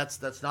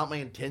that's not my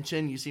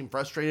intention. You seem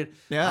frustrated.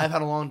 Yeah. I've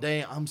had a long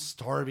day. I'm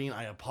starving.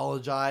 I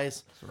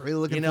apologize. Really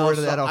looking forward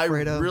to that,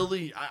 Alfredo. I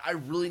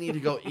really need to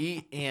go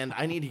eat, and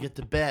I need to get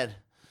to bed.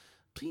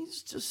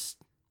 Please just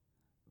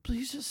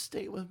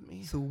stay with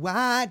me. So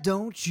why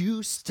don't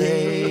you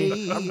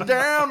stay? I'm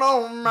down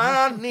on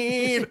my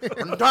knees.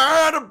 I'm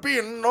tired of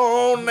being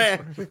lonely.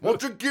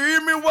 Won't you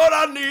give me what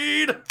I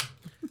need?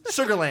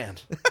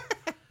 Sugarland.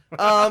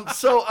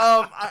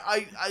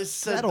 I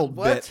said That old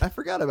what? bit. I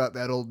forgot about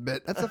that old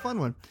bit. That's a fun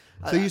one.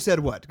 So you said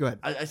what? Go ahead.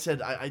 I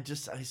said I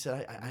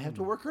have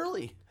to work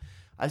early.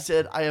 I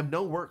said I have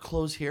no work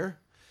clothes here.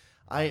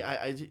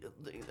 I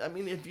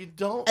mean, if you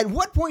don't, At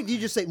what point do you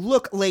just say,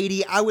 "Look,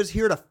 lady, I was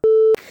here to"?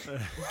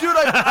 dude,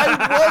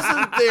 I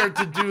wasn't there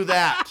to do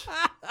that.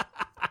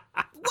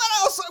 What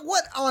else?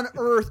 What on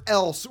earth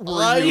else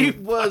were I you?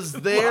 was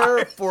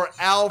there for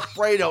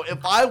Alfredo.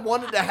 If I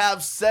wanted to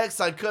have sex,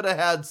 I could have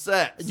had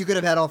sex. You could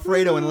have had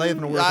Alfredo and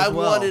Leavenworth I as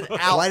well. wanted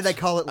out. Why did they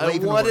call it I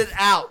Leavenworth? wanted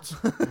out.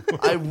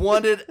 I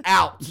wanted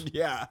out.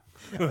 Yeah.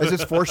 Is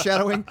this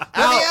foreshadowing? Let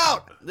me Out.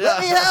 out!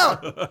 Let me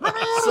out!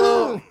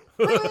 So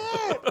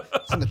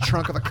It's in the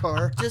trunk of a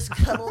car. just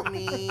cuddle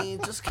me.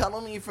 Just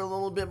cuddle me for a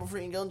little bit before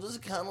you go.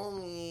 Just cuddle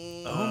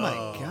me. Oh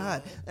my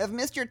god. I've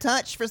missed your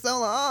touch for so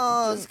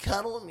long. Just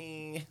cuddle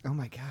me. Oh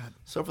my god.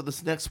 So for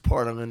this next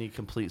part, I'm going to need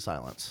complete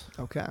silence.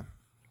 Okay.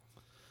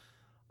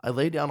 I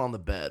lay down on the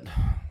bed,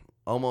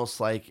 almost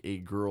like a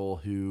girl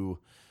who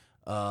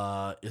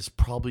is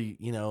probably,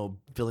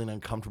 feeling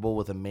uncomfortable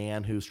with a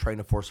man who's trying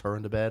to force her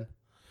into bed.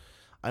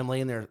 I'm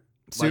laying there.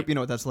 Soup, you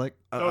know what that's like?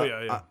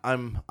 Yeah.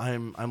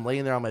 I'm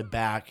laying there on my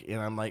back, and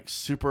I'm like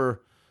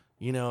super,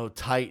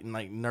 tight and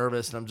like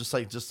nervous, and I'm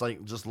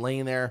just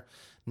laying there,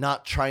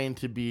 not trying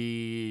to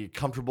be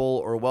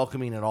comfortable or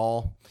welcoming at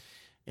all.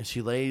 And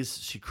she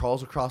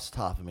crawls across the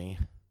top of me,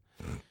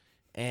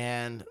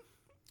 and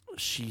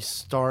she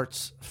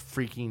starts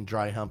freaking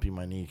dry humping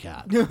my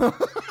kneecap.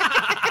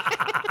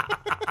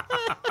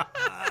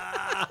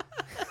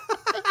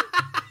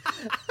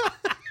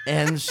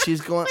 And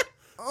she's going,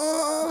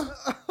 Oh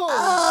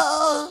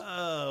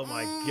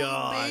my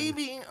god.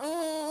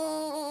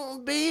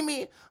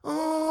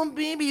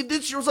 baby,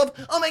 this yourself.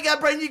 Oh my God,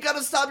 Brian, you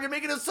gotta stop. You're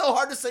making it so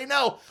hard to say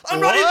no. I'm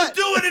not even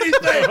doing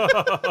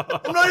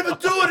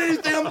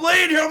anything. I'm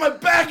laying here on my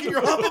back and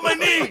you're humping my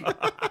knee.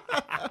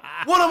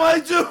 What am I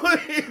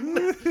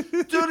doing?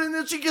 Dude, and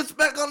then she gets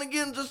back on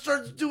again and just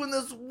starts doing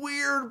this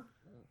weird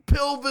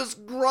pelvis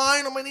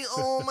grind on my knee.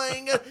 Oh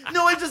my God.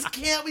 No, I just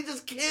can't. We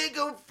just can't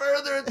go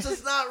further. It's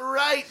just not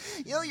right.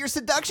 Your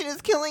seduction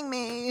is killing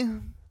me.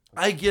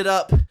 I get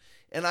up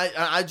and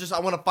I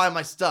want to find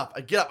my stuff.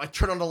 I get up, I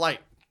turn on the light.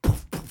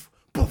 Poof, poof,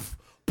 poof,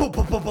 poof,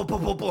 poof, What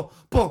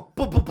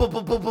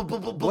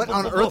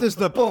on earth is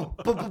the boom?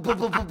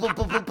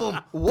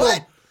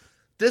 What?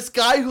 This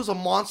guy who's a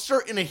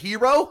monster and a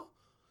hero.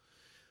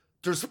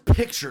 There's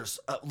pictures,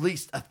 at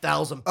least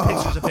 1,000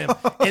 pictures of him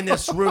in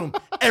this room,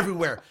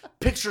 everywhere.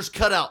 Pictures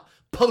cut out,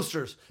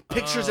 posters,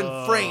 pictures in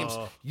frames,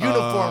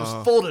 uniforms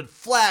folded,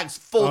 flags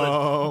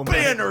folded,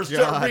 banners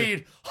that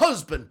read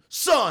husband,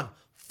 son,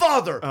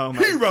 father,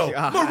 hero,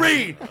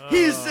 Marine.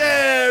 He's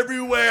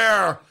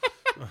everywhere.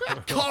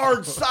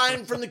 Cards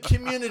signed from the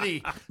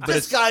community.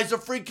 This guy's a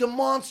freaking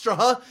monster,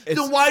 huh?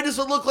 Then why does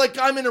it look like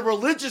I'm in a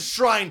religious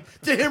shrine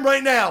to him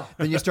right now?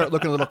 Then you start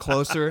looking a little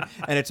closer,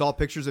 and it's all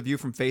pictures of you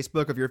from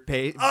Facebook of your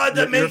face.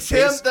 That makes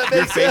him.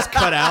 Your face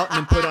cut out and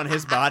then put on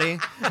his body.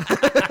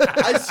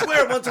 I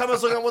swear, one time I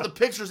was looking at one of the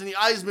pictures and the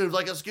eyes moved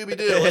like a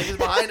Scooby-Doo. Like he's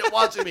behind it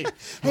watching me.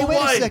 Hey, wait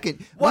a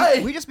second.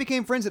 Why? We just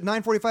became friends at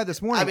 9:45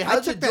 this morning. I mean,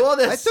 how'd you took do all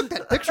this? I took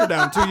that picture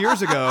down 2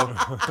 years ago.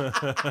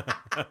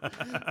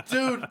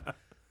 Dude,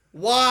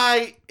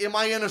 why am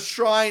I in a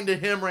shrine to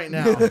him right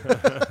now?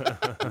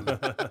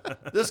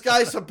 This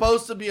guy's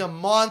supposed to be a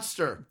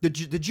monster.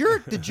 Did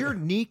your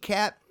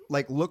kneecap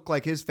like look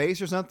like his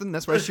face or something?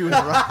 That's why she was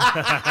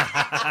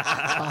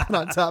hopping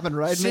on top and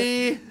riding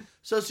it.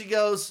 So she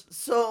goes,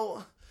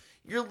 so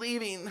you're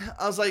leaving.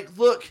 I was like,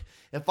 look,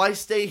 if I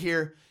stay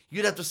here,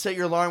 you'd have to set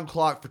your alarm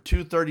clock for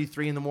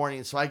 2:33 in the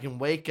morning so I can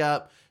wake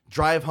up,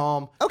 drive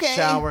home,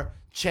 shower,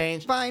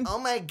 change. Fine. Oh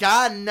my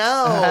God,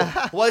 no.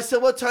 Well, I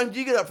said, what time do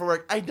you get up for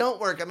work? I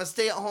don't work. I'm a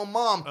stay-at-home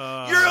mom.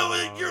 You're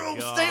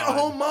a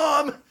stay-at-home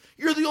mom.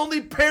 You're the only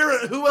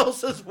parent. Who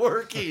else is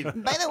working?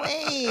 By the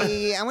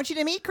way, I want you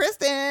to meet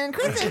Kristen.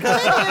 Kristen, come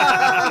in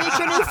here. Meet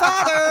your new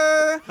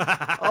father.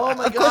 Oh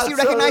my God. Of course, you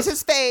recognize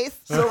his face.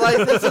 So like,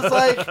 this is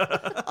like,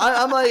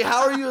 I'm like,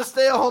 how are you a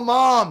stay-at-home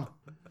mom?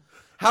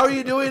 How are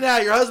you doing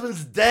that? Your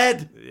husband's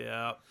dead.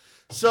 Yeah.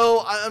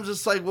 So I'm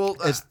just like, well,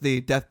 It's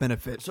the death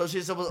benefit. so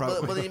she said,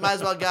 well, then you might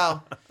as well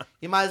go.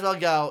 You might as well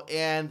go,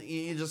 and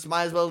you just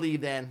might as well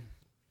leave then.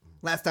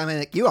 Last time I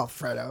met you,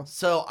 Alfredo.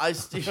 So I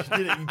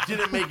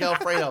didn't make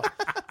Alfredo.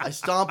 I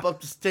stomp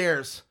up the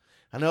stairs,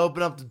 and I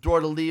open up the door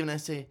to leave, and I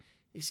say,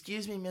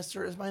 excuse me,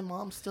 mister, is my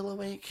mom still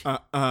awake? Her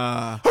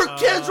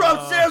kids are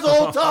upstairs the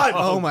whole time.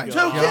 Oh my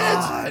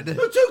God. Her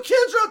 2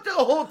 kids are up there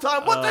the whole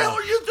time. What the hell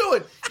are you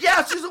doing?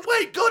 Yeah, she's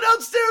awake. Go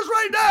downstairs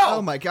right now.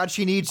 Oh my God,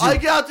 she needs you. I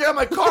get out there in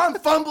my car, I'm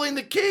fumbling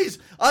the keys.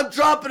 I'm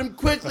dropping them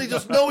quickly,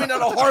 just knowing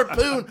that a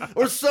harpoon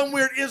or some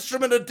weird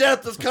instrument of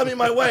death is coming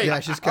my way.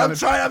 Yeah, she's coming.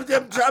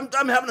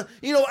 I'm having,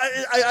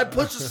 I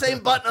push the same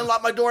button and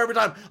lock my door every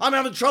time. I'm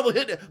having trouble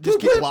hitting it. Just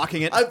keep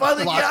locking it. I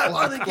finally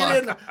Lock.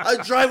 get in. I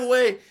drive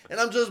away, and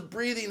I'm just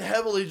breathing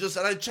heavily. And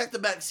I check the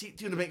back seat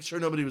too to make sure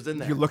nobody was in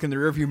there. You look in the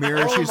rearview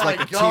mirror. Oh She's my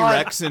like a God.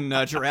 T-Rex in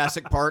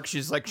Jurassic Park.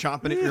 She's like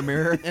chomping at your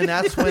mirror. And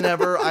that's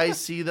whenever I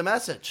see the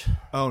message.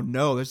 Oh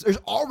no, there's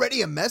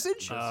already a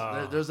message.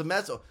 There's a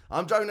message.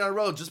 I'm driving down the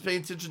road, just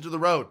paying attention to the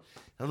road.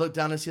 I look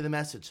down and see the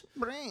message.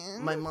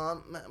 My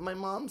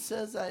mom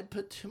says I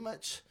put too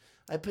much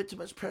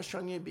pressure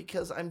on you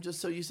because I'm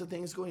just so used to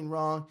things going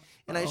wrong,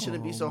 and I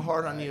shouldn't be so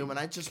hard on you. And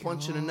I just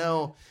want you to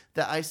know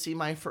that I see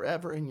my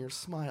forever in your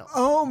smile.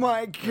 Oh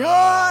my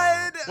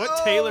God!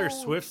 What Taylor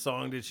Swift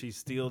song did she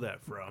steal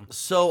that from?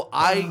 So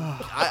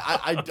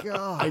I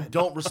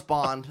don't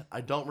respond.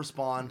 I don't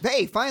respond.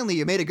 Hey, finally,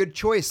 you made a good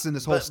choice in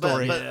this whole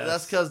story. But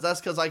that's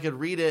because I could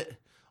read it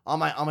on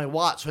my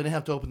watch, so I didn't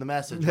have to open the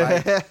message.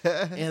 Right? And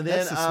then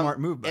That's a smart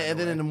move. And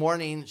then in the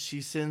morning,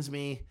 she sends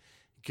me,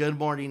 "Good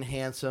morning,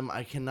 handsome.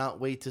 I cannot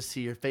wait to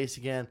see your face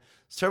again."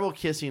 Several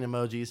kissing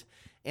emojis.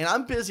 And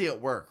I'm busy at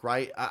work,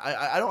 right?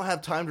 I don't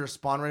have time to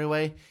respond right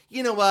away.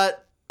 You know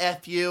what?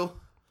 F you.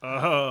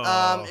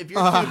 If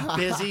you're too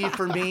busy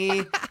for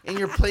me and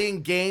you're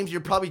playing games,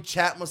 you're probably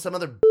chatting with some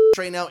other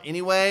right now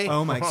anyway.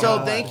 Oh my God.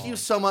 So thank you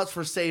so much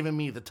for saving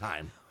me the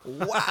time.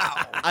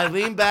 Wow. I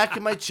lean back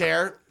in my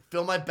chair,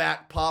 feel my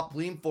back pop,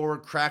 lean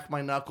forward, crack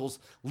my knuckles.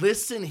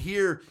 Listen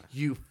here,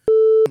 you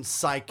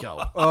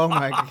psycho. Oh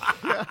my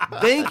God.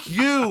 Thank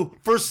you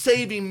for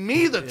saving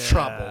me the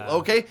trouble,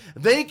 okay?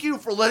 Thank you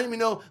for letting me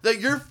know that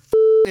you're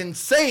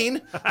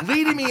insane,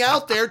 leading me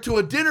out there to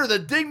a dinner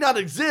that did not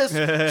exist,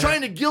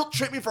 trying to guilt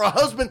trip me for a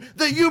husband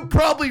that you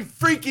probably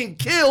freaking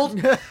killed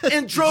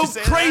and drove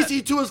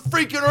crazy to his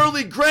freaking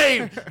early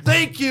grave.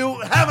 Thank you.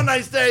 Have a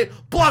nice day.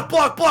 Block,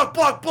 block, block,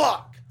 block,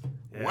 block.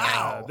 Yeah,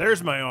 Wow.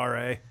 There's my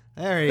RA.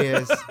 There he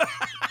is.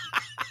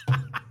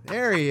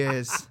 There he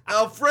is.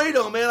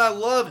 Alfredo, man, I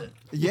love it.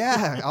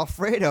 Yeah,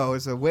 Alfredo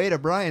is a way to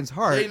Brian's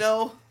heart. They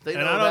know. They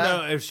And know I don't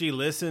that. know if she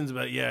listens,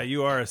 but yeah,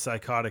 you are a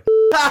psychotic.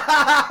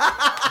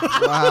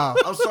 Wow.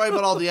 I'm sorry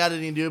about all the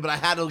editing, dude, but I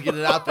had to get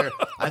it out there.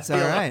 That's all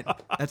right.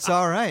 That's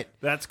all right.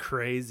 That's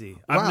crazy.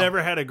 Wow. I've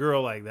never had a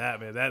girl like that,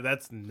 man.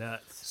 That's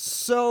nuts.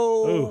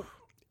 So, Ooh.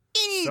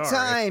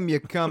 anytime you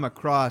come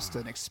across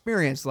an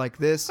experience like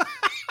this,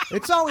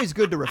 it's always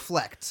good to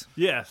reflect.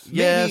 Yes. Maybe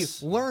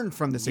Yes. learn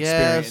from this Yes.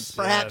 experience.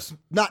 Perhaps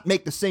not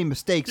make the same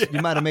mistakes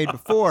you might have made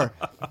before.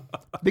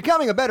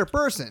 Becoming a better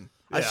person.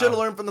 I should have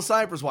learned from the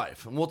Cypress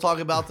wife, and we'll talk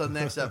about that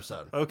next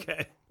episode.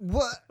 Okay.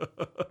 What?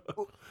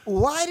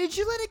 Why did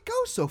you let it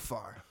go so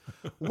far?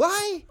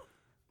 Why?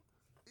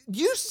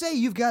 You say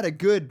you've got a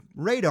good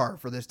radar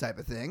for this type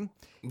of thing.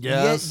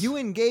 Yes. Yet you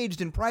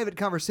engaged in private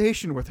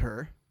conversation with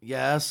her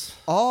Yes.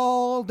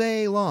 all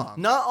day long.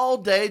 Not all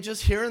day,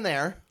 just here and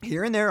there.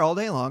 Here and there all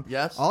day long.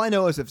 Yes. All I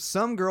know is if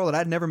some girl that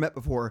I'd never met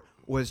before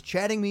was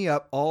chatting me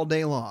up all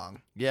day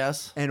long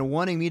Yes. and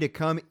wanting me to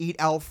come eat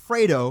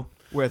Alfredo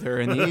with her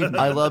in the evening,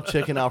 I love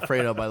chicken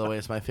Alfredo, by the way.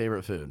 It's my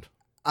favorite food.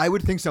 I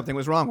would think something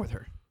was wrong with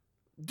her.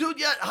 Dude,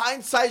 yeah,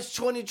 hindsight's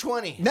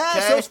 2020. Nah,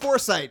 okay? so's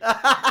foresight.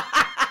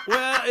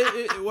 Well,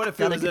 what if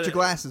Gotta it was get your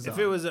glasses if on.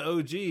 it was an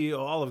OG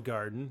Olive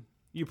Garden?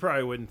 You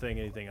probably wouldn't think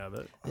anything of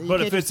it. You But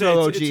can't if just it's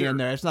throw it's OG your- in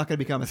there, it's not going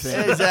to become a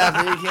thing.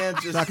 Exactly. You can't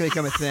just. It's not going to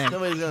become a thing.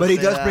 Nobody's gonna But he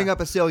say does that. bring up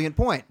a salient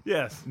point.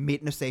 Yes.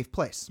 Meet in a safe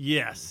place.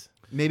 Yes.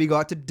 Maybe go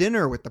out to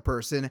dinner with the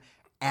person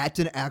at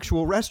an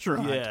actual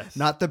restaurant, Yes.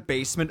 not the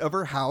basement of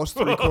her house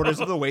 3/4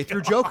 of the way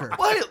through Joker.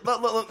 Wait,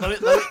 let me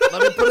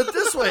put it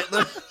this way.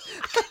 Put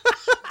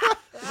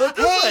it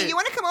this way. Hey, you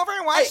want to come over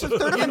and watch the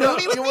third of You a know,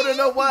 movie with you me? want to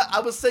know what? I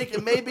was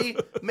thinking maybe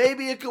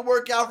it could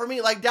work out for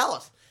me like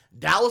Dallas.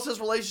 Dallas's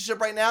relationship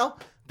right now,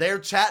 they're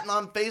chatting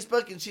on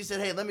Facebook, and she said,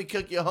 "Hey, let me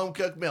cook you a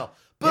home-cooked meal."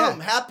 Boom,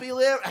 Yeah.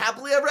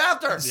 happily ever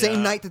after.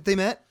 Same night that they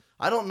met.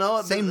 I don't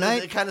know. Same it,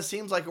 night? It kind of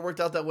seems like it worked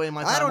out that way in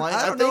my I don't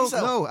timeline. know. think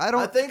so. No, I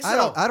don't. I think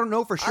so. I don't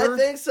know for sure. I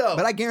think so.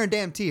 But I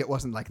guarantee it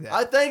wasn't like that.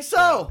 I think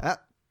so. Nope.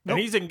 And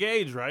he's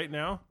engaged right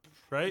now,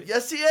 right?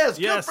 Yes, he is.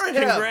 Yes. Good for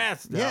him.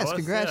 Congrats, Dallas. Yes,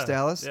 congrats, Yeah.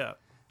 Dallas. Yeah.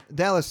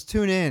 Dallas,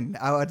 tune in.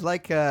 I would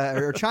like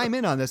or chime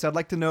in on this. I'd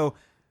like to know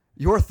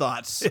your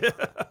thoughts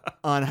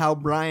on how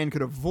Brian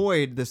could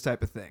avoid this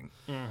type of thing,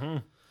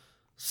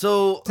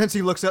 So since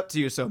he looks up to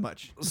you so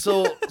much.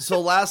 so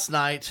last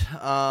night.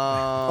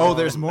 Oh,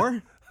 there's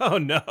more. Oh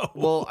no.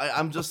 Well,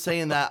 I'm just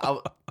saying that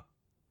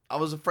I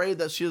was afraid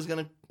that she was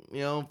gonna,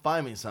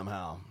 find me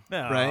somehow,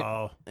 No.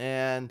 Right.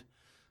 and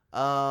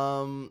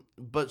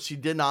but she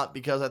did not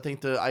because I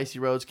think the icy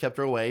roads kept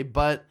her away.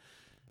 But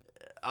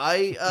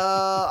I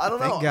don't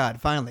know. Thank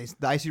God, finally,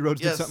 the icy roads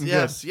did Yes, something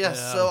yes, good. yes.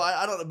 Yeah. So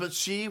I don't know, but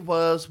she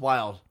was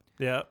wild.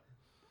 Yeah.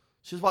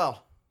 She's wild.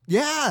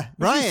 Yeah, She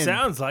Brian.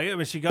 sounds like it. I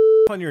mean, she got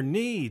on your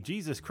knee.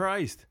 Jesus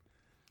Christ.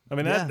 I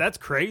mean, Yeah. that's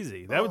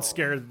crazy. That would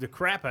scare the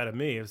crap out of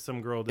me if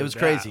some girl did was that.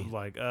 crazy.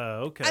 Like,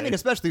 okay. I mean,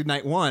 especially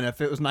night one. If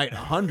it was night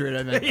 100,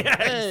 I mean, yeah,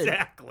 hey,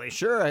 exactly.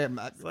 sure, I am.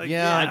 Like,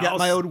 Yeah, I got I'll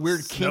my own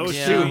weird kinks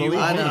snowshoe too. you believe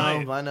all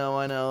me. night.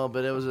 I know.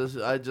 But it was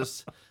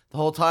just the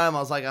whole time I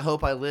was like, I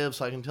hope I live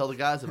so I can tell the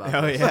guys about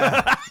Oh it.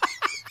 yeah.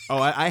 Oh,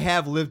 I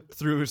have lived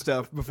through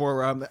stuff before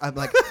where I'm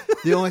like,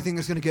 the only thing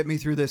that's going to get me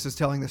through this is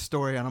telling this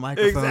story on a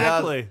microphone.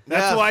 Exactly.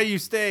 That's Yeah. why you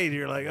stayed.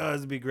 You're like, oh, this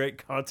would be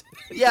great content.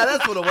 Yeah,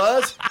 that's what it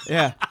was.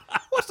 Yeah.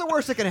 What's the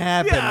worst that can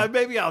happen? yeah,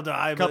 maybe I'll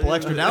die. A couple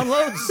extra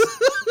downloads.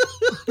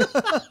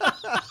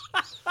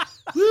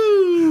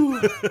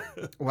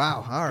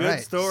 Wow. All right.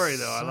 Good story,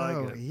 though. I like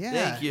So, it. Yeah.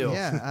 Thank you.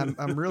 Yeah.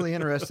 I'm really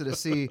interested to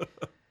see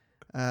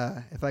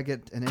if I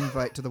get an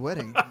invite to the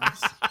wedding.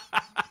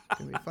 It's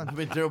gonna be fun. I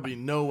mean, there will be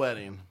no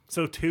wedding.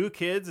 So 2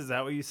 kids? Is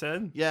that what you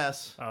said?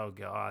 Yes. Oh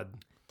God.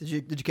 Did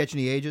you catch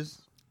any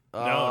ages?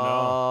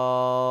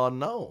 No.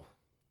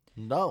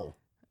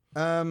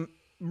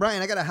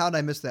 Brian, I got a how'd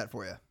I miss that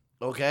for you.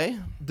 Okay.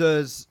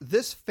 Does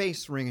this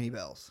face ring any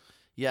bells?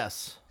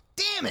 Yes.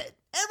 Damn it!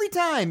 Every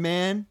time,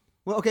 man.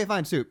 Well, okay,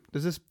 fine. Soup.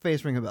 Does this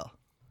face ring a bell?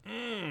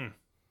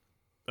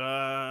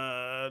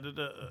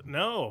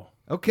 No.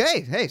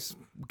 Okay. Hey,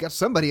 got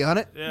somebody on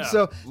it. Yeah.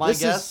 So My this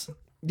guess?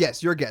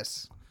 Yes, your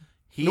guess.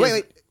 He Wait, is-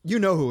 wait. You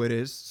know who it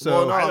is. So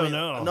Well, no, I I don't mean,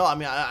 know. No, I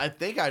mean, I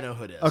think I know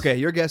who it is. okay,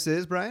 your guess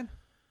is Brian.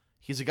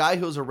 He's a guy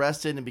who was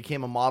arrested and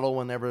became a model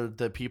whenever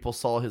the people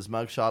saw his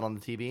mugshot on the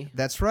TV.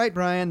 That's right,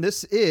 Brian.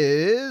 This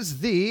is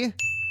the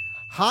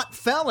Hot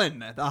Felon,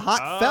 the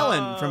Hot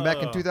Felon from back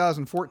in Oh.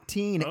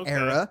 2014 Okay.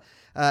 era.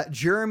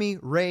 Jeremy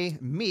Ray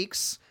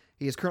Meeks.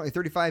 He is currently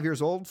 35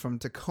 years old from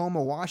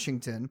Tacoma,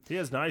 Washington. He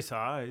has nice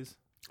eyes.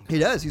 He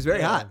does. He's very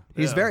Yeah, hot.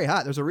 He's yeah. very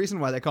hot. There's a reason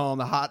why they call him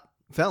the Hot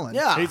Felon.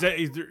 Yeah.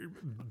 He's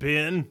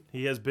Ben.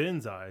 He has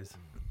Ben's eyes.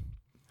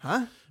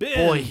 Huh? Ben.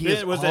 Boy, he Ben,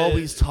 is was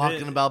always it,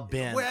 talking about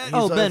Ben. Well,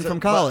 Oh, He's- Ben from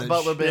college.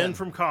 Butler Ben. Ben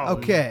from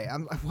college. Okay.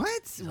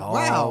 What?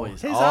 Wow.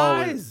 Always, His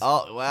always, eyes.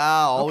 Oh,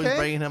 wow, always Okay.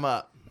 bringing him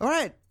up. All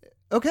right.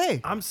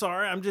 Okay. I'm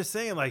sorry. I'm just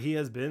saying, like, he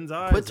has Ben's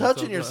eyes. Quit or touching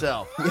something.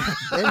 yourself.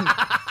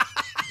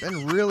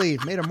 Ben really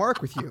made a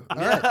mark with you. All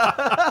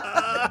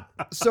right.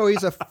 So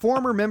he's a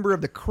former member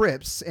of the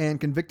Crips and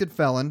convicted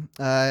felon.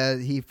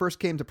 He first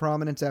came to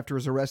prominence after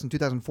his arrest in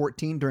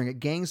 2014 during a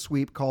gang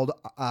sweep called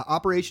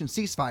Operation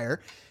Ceasefire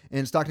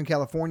in Stockton,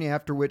 California,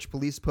 after which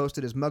police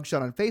posted his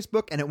mugshot on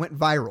Facebook and it went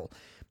viral.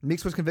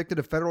 Meeks was convicted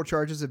of federal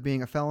charges of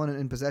being a felon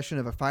in possession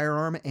of a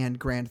firearm and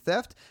grand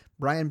theft.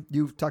 Brian,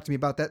 you've talked to me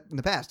about that in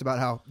the past, about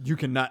how you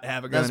cannot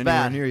have a gun That's anywhere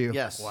bad. near you.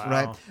 Yes. Wow.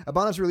 Right.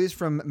 Upon his release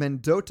from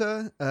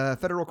Mendota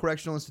Federal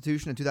Correctional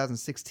Institution in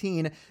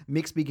 2016,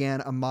 Meeks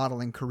began a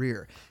modeling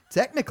career.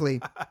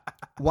 Technically,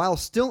 while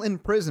still in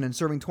prison and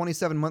serving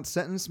 27-month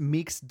sentence,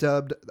 Meeks,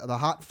 dubbed the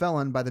Hot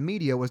Felon by the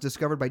media, was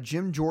discovered by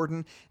Jim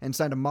Jordan and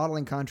signed a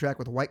modeling contract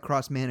with White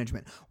Cross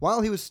Management.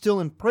 While he was still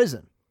in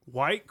prison,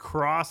 White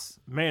Cross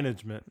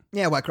Management,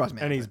 Yeah, White Cross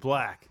man. and he's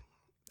black,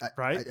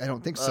 right? I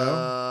don't think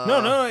so.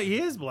 no, he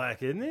is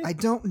black, isn't he? I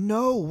don't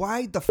know.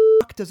 Why the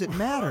fuck does it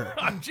matter?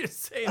 I'm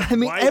just saying. I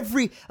mean,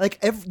 white-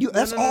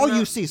 that's no, all no.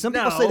 you see. Some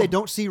people say No. they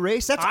don't see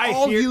race. That's I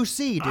all hear- you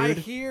see, dude. I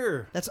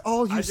hear. That's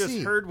all you I see.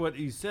 just heard what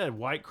you said,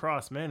 White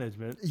Cross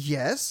Management,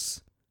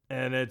 Yes.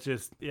 and it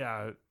just,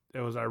 it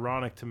was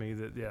ironic to me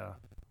that,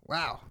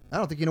 Wow. I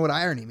don't think you know what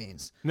irony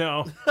means.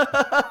 no,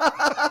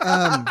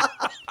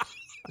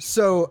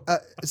 So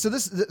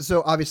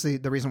obviously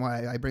the reason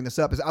why I bring this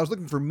up is I was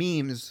looking for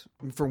memes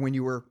for when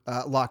you were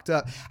locked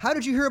up. How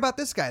did you hear about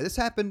this guy? This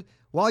happened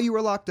while you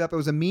were locked up. It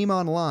was a meme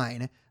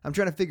online. I'm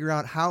trying to figure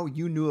out how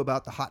you knew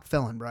about the hot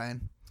felon,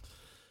 Brian.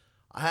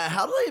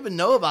 How did I even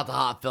know about the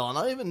hot felon?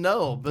 I don't even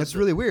know. But That's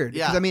really weird.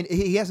 Yeah. Because, I mean,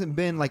 he hasn't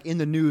been like in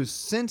the news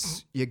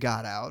since you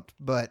got out,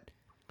 but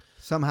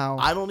somehow.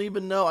 I don't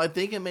even know. I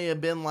think it may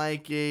have been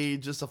like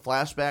just a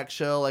flashback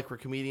show, like where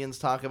comedians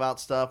talk about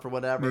stuff or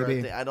whatever.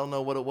 Maybe. I don't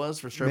know what it was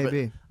for sure,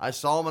 Maybe. but I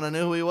saw him and I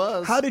knew who he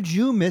was. How did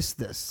you miss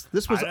this?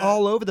 This was I don't-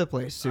 all over the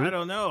place, Sue. I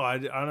don't know.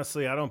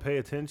 Honestly, I don't pay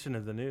attention to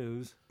the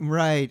news.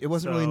 Right. It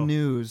wasn't really So-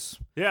 news.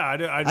 Yeah, I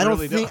I don't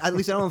really think, at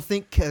least I don't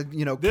think, This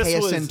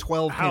KSN was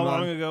 12 how came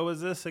long on. ago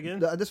was this again?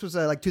 This was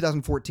like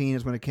 2014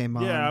 is when it came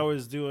on. Yeah, I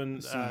was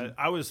doing.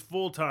 I was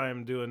full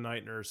time doing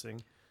night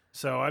nursing,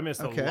 so I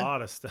missed Okay. a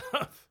lot of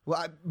stuff.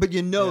 Well, but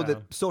you know Yeah.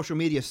 that social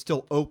media is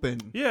still open.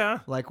 Yeah,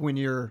 Like when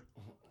you're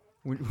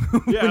when,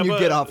 yeah. when you but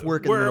get off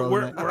work in the middle of the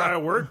where, night. where I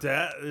worked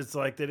at, it's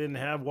like they didn't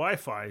have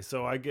Wi-Fi,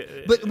 so I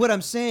get. But what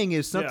I'm saying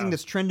is something Yeah.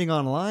 that's trending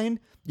online.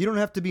 You don't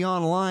have to be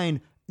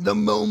online the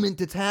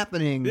moment it's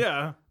happening.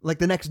 yeah, Like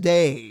the next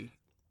day.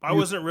 I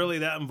wasn't really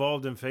that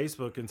involved in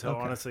Facebook until Okay.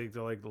 honestly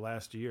to like the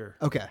last year.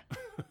 Okay.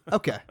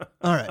 Okay.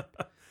 All right.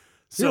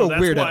 So You're a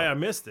that's weirdo. why I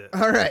missed it.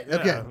 All right.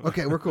 Okay. Yeah.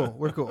 Okay. We're cool.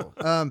 We're cool.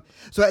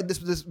 So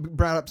this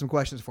brought up some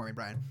questions for me,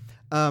 Brian.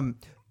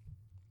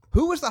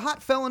 Who was the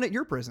hot felon at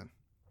your prison?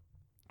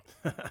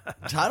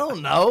 I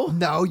don't know.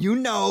 No, you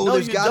know. No,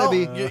 there's you got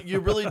to don't. be. You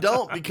really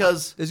don't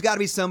because There's got to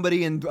be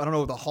somebody in, I don't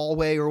know, the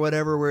hallway or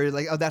whatever where you're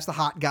like, oh, that's the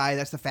hot guy.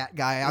 That's the fat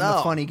guy. I'm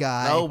the funny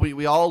guy. No,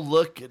 we all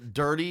look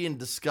dirty and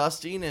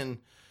disgusting, and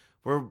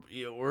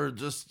we're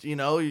just you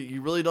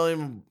really don't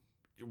even.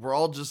 We're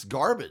all just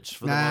garbage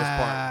for the most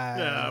part.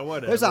 Yeah,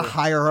 whatever. There's a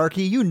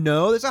hierarchy.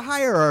 There's a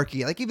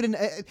hierarchy. Like even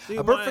a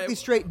Dude, perfectly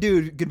straight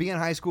dude could be in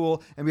high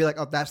school and be like,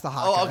 oh, that's the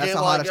hot guy. Oh, okay. That's the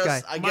Well, hottest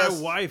guy. I My guess.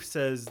 wife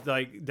says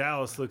like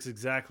Dallas looks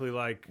exactly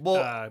like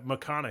Well,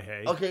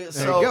 McConaughey. Okay, There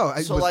so you go.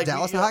 So was like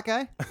Dallas you the know, hot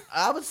guy?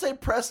 I would say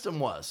Preston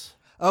was.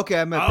 Okay,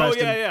 I met Oh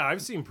Preston. yeah,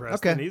 I've seen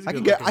Preston. Okay, He's a I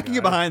can good-looking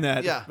get guy. behind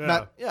that. Yeah.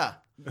 Not- Yeah.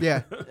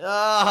 yeah.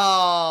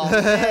 Oh,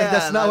 man.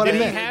 That's not what I Did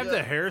he meant. have the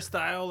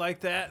hairstyle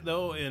like that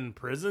though in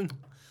prison?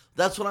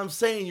 That's what I'm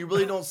saying. You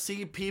really don't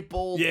see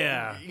people.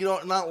 Yeah.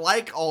 Not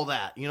like all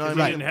that. You know what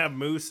He I mean? didn't have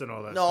moose and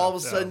all that. No, all of a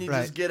stuff, sudden so. you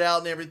Right. just get out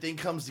and everything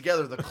comes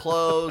together. The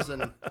clothes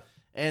and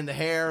the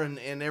hair and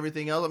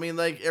everything else. I mean,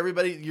 like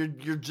everybody,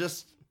 you're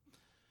just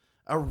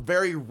a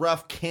very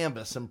rough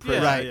canvas in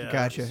prison. Right, yeah.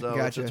 gotcha, So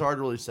gotcha. it's hard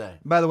to really say.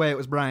 By the way, it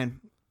was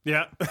Brian.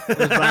 Yeah. It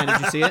was Brian.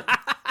 Did you see it?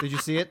 Did you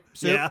see it?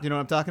 Soup? Yeah. You know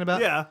what I'm talking about?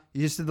 Yeah.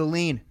 You just did the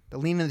lean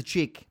in the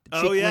cheek. The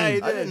Oh, cheek yeah, lean.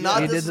 he I did did.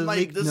 not. You This did is the my.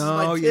 leak- This no,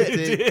 is my you tit.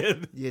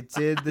 did. You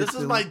did. This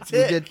is my You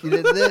tit.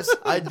 did this.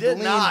 I the did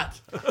lean.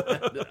 not.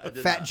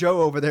 Fat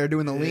Joe over there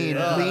doing the lean.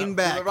 Yeah. Lean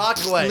back. Do the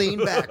Rockaway.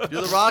 Lean back.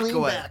 Do the Rockaway.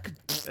 Lean back.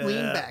 Lean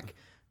Yeah. back.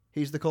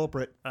 He's the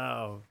culprit.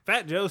 Oh,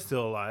 Fat Joe's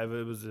still alive.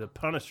 It was the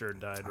Punisher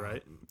died,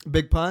 right?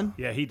 Big pun.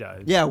 Yeah, he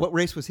died. Yeah. What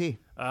race was he?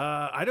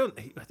 I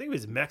think he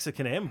was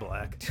Mexican and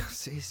black.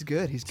 He's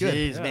good. He's good.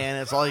 Jeez, man,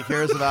 that's all he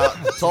cares about.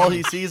 That's all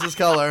he sees is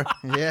color.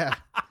 Yeah.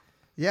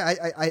 Yeah.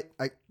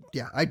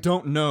 I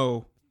don't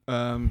know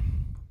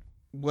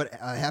what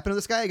happened to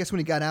this guy. I guess when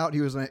he got out,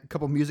 he was in a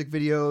couple music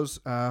videos,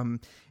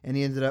 and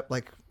he ended up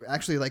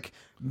actually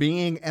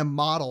being a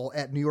model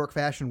at New York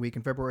Fashion Week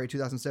in February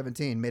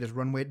 2017. Made his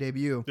runway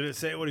debut. Did it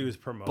say what he was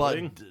But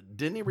promoting?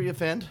 didn't he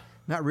reoffend?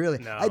 Not really.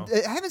 No.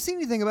 I haven't seen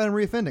anything about him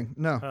reoffending.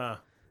 No. Huh.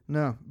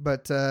 No,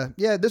 but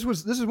yeah, this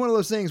is one of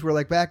those things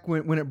where back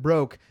when it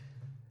broke,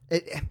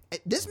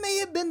 this may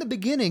have been the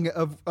beginning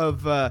of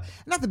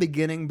not the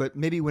beginning, but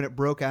maybe when it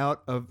broke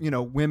out of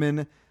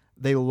women,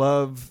 they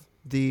love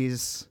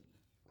these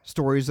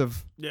stories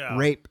of Yeah.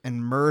 rape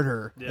and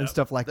murder Yeah. and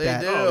stuff like They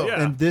that. do. Oh,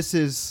 yeah. And this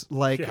is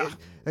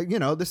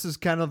this is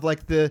kind of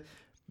like the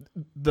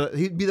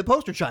he'd be the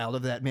poster child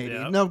of that maybe.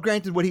 Yeah. Now,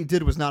 granted, what he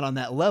did was not on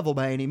that level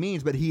by any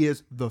means, but he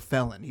is the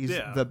felon. He's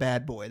Yeah. the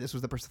bad boy. This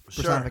was the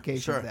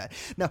personification sure. of that.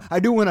 Now, I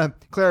do want to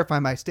clarify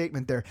my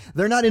statement there.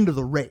 They're not into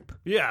the rape.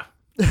 Yeah.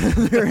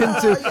 They're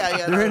into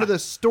Yeah, they're into the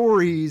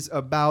stories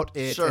about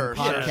it Sure, and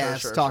sure, podcasts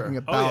sure, talking sure.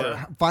 about Oh,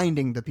 yeah.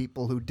 finding the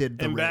people who did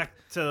the And rape. back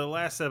to the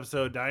last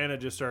episode, Diana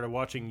just started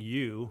watching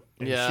You,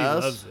 and she Yes.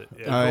 loves it. Oh, Of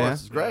yeah? course,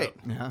 it's great.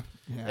 Yeah,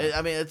 yeah.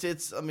 I mean,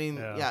 it's. I mean,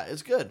 Yeah. yeah,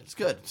 it's good. It's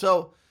good.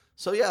 So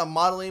yeah,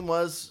 modeling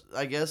was,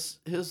 I guess,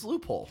 his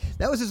loophole.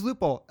 That was his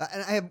loophole.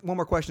 And I have one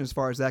more question as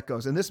far as that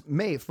goes, and this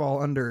may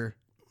fall under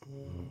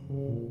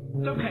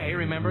It's okay,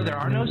 remember, there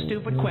are no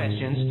stupid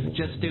questions,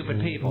 just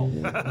stupid people.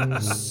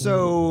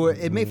 So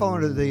it may fall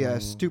under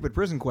the stupid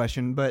prison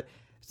question, but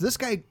this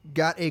guy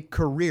got a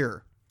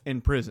career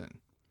in prison.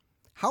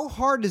 How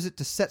hard is it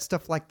to set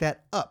stuff like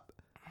that up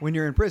when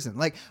you're in prison?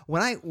 Like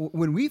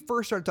when we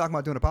first started talking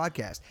about doing a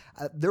podcast,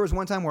 there was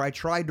one time where I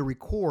tried to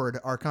record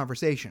our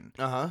conversation,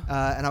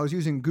 and I was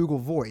using Google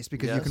Voice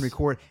because you can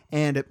record,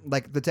 and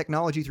like the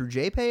technology through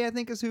JPay, I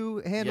think is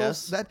who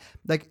handles that.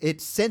 Like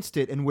it sensed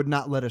it and would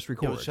not let us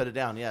record. It would shut it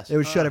down. Yes, it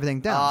would shut everything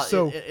down.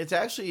 So it's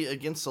actually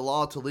against the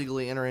law to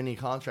legally enter any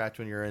contract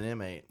when you're an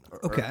inmate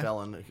or a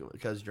felon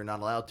because you're not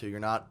allowed to.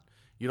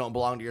 You don't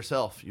belong to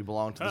yourself. You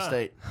belong to the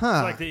state. It's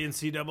like the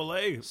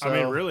NCAA. I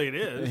mean, really, it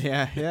is.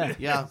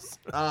 Yeah.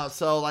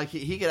 So like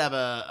he could have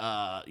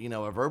a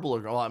verbal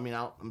agreement. Well, I mean,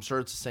 I'm sure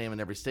it's the same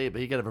in every state,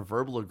 but he could have a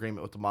verbal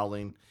agreement with the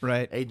modeling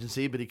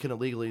agency, but he couldn't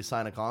legally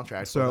sign a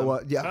contract. So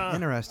with them.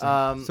 interesting.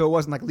 So it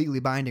wasn't like legally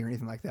binding or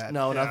anything like that.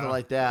 No, nothing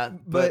like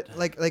that. But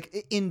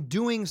like in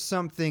doing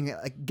something,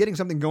 like getting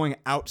something going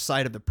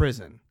outside of the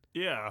prison.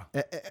 Yeah.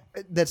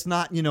 That's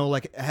not,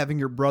 like having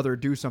your brother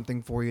do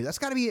something for you. That's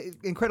got to be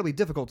incredibly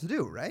difficult to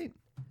do, right?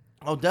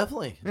 Oh,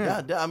 definitely.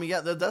 Yeah. I mean,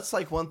 that's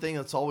like one thing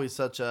that's always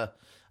such a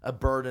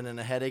burden and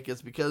a headache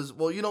is because,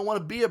 well, you don't want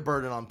to be a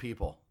burden on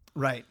people.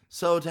 Right.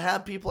 So to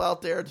have people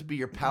out there to be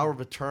your power of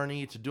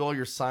attorney, to do all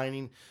your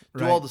signing,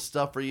 do all the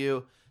stuff for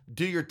you,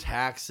 do your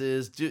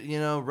taxes,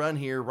 run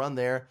here, run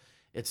there.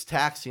 It's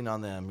taxing on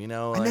them,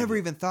 I never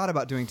even thought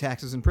about doing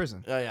taxes in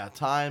prison. Oh yeah,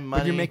 time,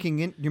 money. But you're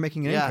making an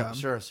income. Yeah,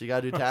 sure. So you got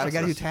to do taxes. I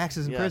got to do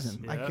taxes in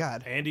prison. Yep. My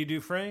God. Andy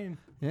Dufresne.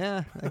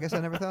 Yeah, I guess I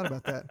never thought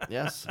about that.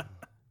 Yes.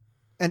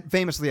 And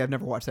famously, I've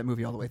never watched that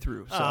movie all the way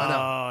through. So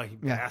I you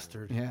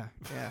bastard. Yeah.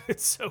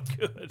 It's so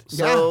good.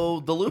 So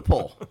the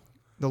loophole.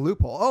 The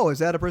loophole. Oh, is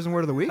that a prison word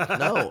of the week?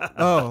 No.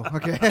 Oh,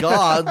 okay.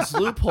 God's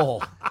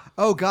loophole.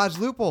 Oh, God's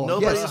loophole.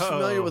 Nobody's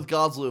familiar with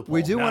God's loophole.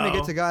 We do want to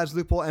get to God's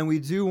loophole, and we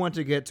do want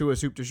to get to a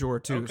soup du jour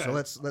too. Okay. So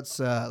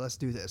let's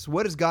do this.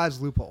 What is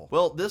God's loophole?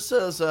 Well, this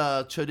says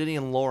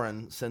Chodidian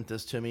Lauren sent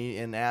this to me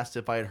and asked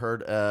if I had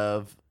heard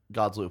of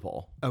God's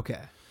loophole. Okay.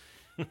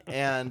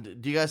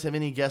 And do you guys have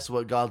any guess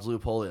what God's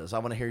loophole is? I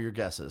want to hear your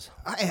guesses.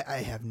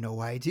 I have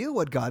no idea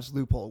what God's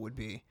loophole would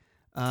be.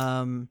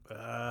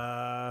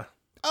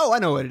 Oh, I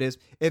know what it is.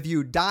 If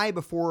you die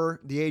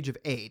before the age of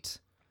 8,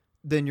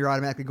 then you're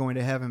automatically going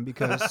to heaven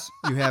because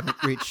you haven't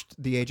reached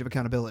the age of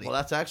accountability. Well,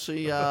 that's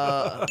actually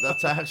a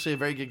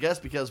very good guess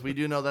because we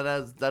do know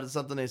that is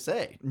something they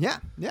say. Yeah.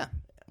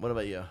 What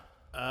about you?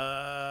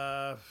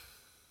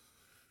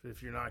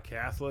 If you're not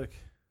Catholic.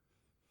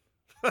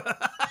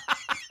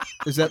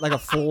 Is that like a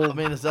full? I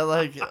mean, is that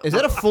like? Is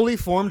that a fully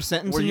formed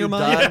sentence in your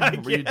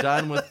mind? Were you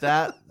done with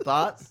that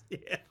thought?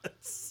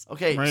 Yes.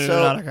 Okay, You're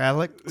so not a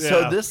Catholic.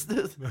 So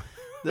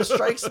this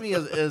strikes me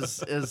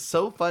as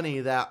so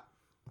funny that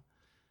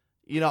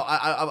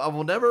I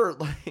will never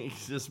like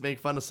just make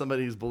fun of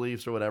somebody's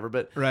beliefs or whatever,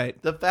 but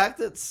the fact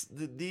that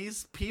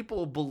these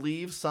people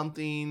believe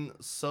something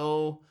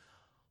so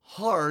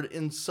hard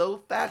and so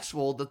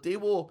factual that they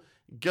will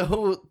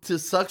go to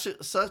such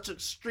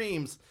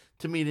extremes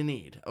to meet a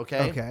need.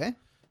 Okay.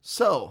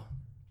 So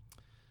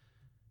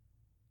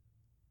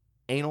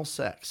anal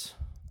sex.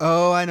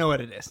 Oh, I know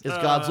what it is. It's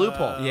God's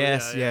loophole.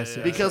 Yes.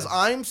 Because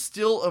I'm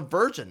still a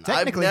virgin.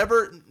 Technically.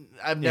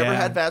 I've never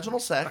had vaginal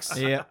sex.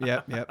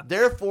 Yep.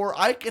 Therefore,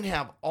 I can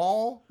have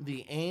all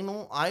the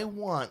anal I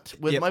want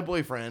with my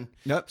boyfriend.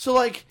 Yep. So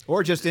like,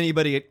 or just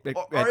anybody at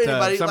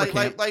anybody summer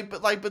camp.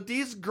 but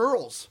these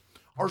girls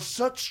are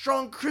such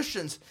strong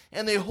Christians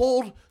and they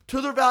hold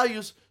to their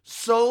values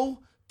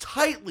so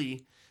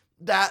tightly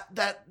that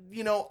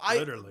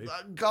Literally.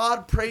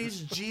 God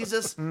praise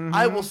Jesus.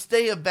 I will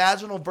stay a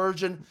vaginal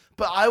virgin,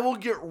 but I will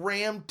get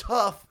rammed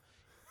tough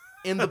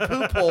in the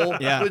poop hole,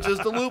 which is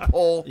the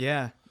loophole.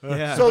 Yeah.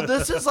 So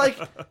this is like,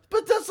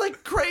 but that's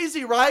like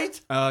crazy, right?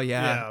 Oh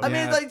yeah. I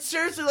mean, like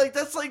seriously, like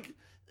that's like,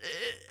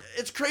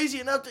 it's crazy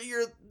enough that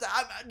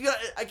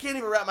I can't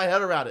even wrap my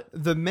head around it.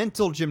 The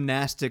mental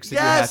gymnastics that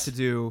you have to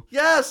do.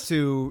 Yes.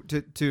 To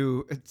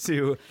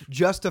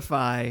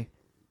justify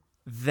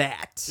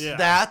that. Yeah.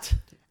 That.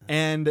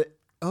 And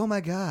oh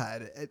my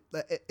God,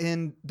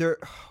 and there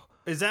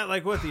is that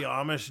like what the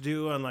Amish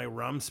do on like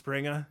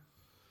Rumspringa?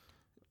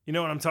 You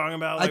know what I'm talking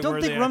about? I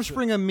don't think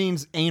Rumspringa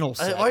means anal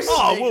sex.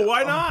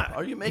 Why not?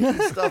 Are you making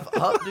stuff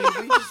up, dude?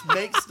 We just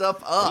make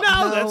stuff up.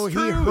 No, that's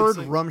true. He heard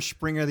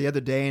Rumspringa the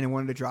other day and he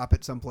wanted to drop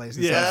it someplace.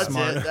 Yeah,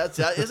 that's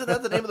it. Isn't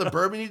that the name of the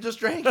bourbon you just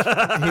drank?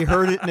 He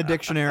heard it in a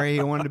dictionary.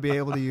 He wanted to be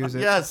able to use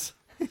it. Yes.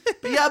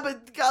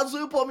 But God's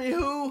loophole, I mean,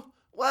 who?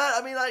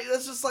 What? I mean,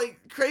 that's just like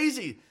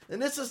crazy.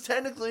 And this is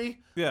technically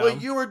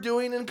what you were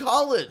doing in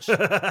college.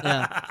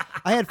 Yeah.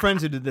 I had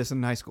friends who did this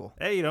in high school.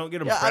 Hey, you don't get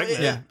them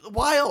pregnant.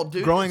 Wild,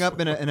 dude. Growing up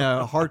in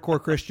a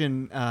hardcore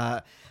Christian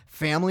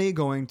family,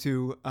 going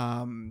to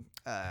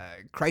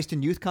Christ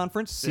in Youth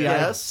Conference,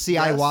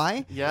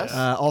 CIY. Yes.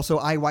 Also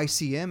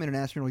IYCM,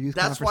 International Youth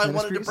Conference. That's why I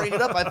wanted to bring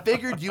it up. I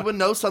figured you would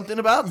know something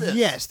about this.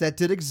 Yes, that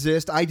did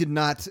exist. I did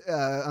not,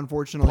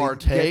 unfortunately,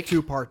 get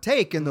to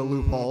partake in the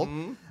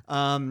loophole.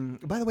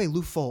 By the way,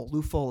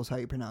 Lufol is how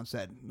you pronounce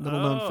that. Little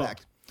known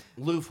fact.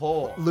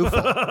 Loophole.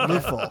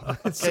 Lufol.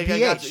 It's a Okay,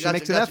 PH. It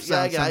makes an F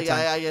sound sometimes.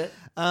 Yeah.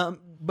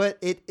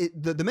 But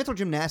the mental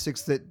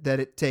gymnastics that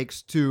it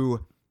takes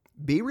to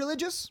be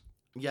religious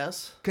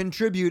Yes.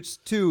 contributes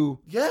to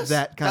Yes.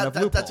 that kind of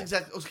loophole. That's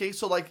exactly okay.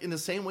 So, like in the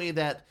same way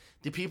that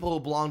the people who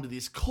belong to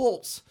these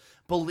cults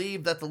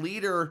believe that the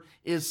leader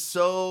is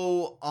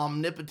so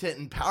omnipotent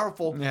and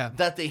powerful Yeah.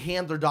 that they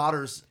hand their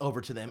daughters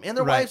over to them and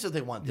their Right. wives if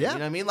they want them. Yeah. You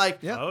know what I mean? Like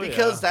Yeah. Oh,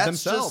 because yeah. that's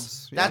Themselves.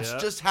 just Yeah. that's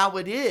just how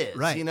it is.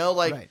 Right. You know,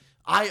 like Right.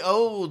 I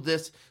owe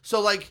this.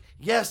 So like,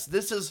 yes,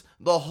 this is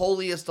the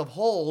holiest of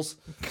holes.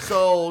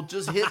 So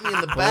just hit me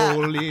in the back.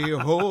 Holy,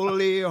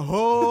 holy,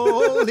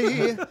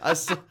 holy. I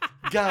said,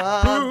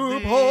 God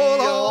Poop the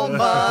hole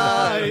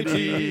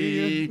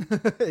Almighty.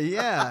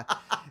 Yeah.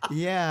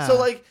 Yeah. So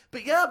like,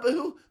 but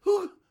who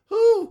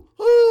Ooh.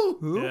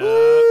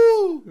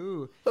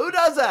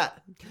 does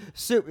that?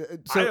 So,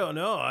 I don't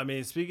know. I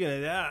mean, speaking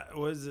of that,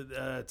 was it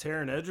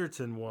Taron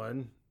Egerton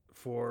won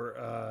for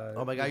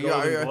Oh my God, the you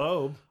Golden are-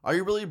 Globe? Are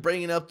you really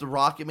bringing up the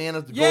Rocket Man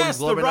at the Yes,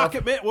 Golden the Globe?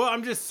 Rocket Man. Well,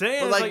 I'm just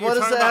saying, But, like, like, you're what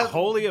does talking that about have-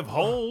 holy of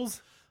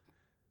holes.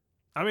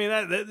 I mean,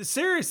 that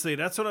seriously,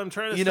 that's what I'm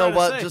trying to. You know try to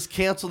what? say. Just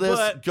cancel this.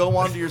 But- Go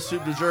on to your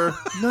soup de jour.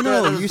 no,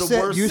 That you is the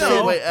said worst you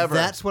segue said ever.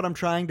 that's what I'm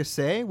trying to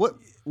say. What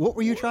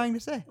were you trying to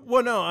say?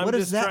 Well, no, I'm What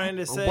is just that? trying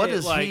to say. What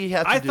does like, he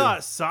have to I do?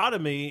 thought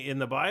sodomy in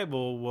the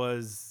Bible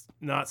was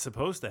not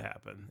supposed to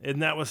happen. Isn't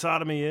that what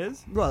sodomy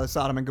is? Well,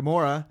 Sodom and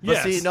Gomorrah. But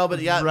Yes. see, no, but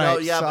yeah, Right, no,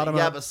 yeah, Sodom-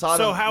 but Sodom.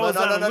 So how no, is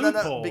no, that no, a no, no,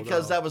 loophole,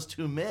 because though? that was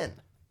two men.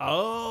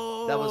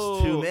 Oh, That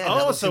was two men. That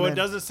Oh, was so two it men.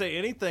 doesn't say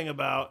anything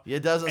about It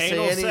doesn't say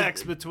anal any-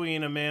 sex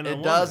between a man and a It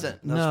woman.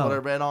 doesn't. That's No. what I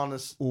read on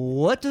this.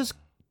 What does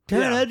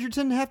Taron Yeah.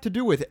 Edgerton have to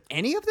do with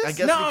any of this? I guess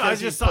No, because I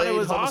he just thought it played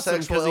was awesome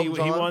homosexual because he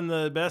Elton John won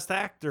the best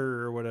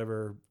actor or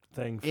whatever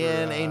thing for,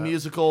 in a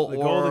musical the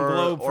or, Golden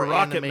Globe for or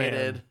Rocket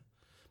animated. Man.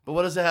 But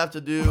what does it have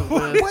to do with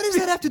What does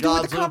that have to do with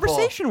God's the loophole?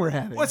 conversation we're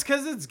having? Well, it's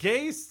because it's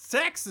gay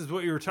sex is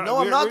what you were talking. No,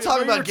 I'm not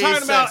talking about You were gay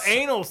talking about sex.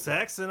 anal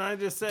sex, and I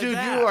just said, Dude,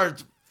 that. you are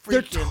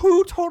They're freaking.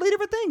 two totally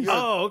different things.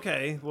 Oh,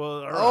 okay.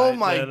 Well, all Oh right.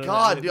 my Then,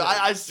 God, dude!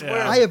 I swear,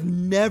 yeah. I have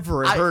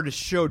never heard a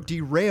show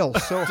derail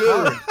so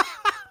hard.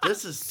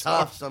 this is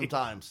tough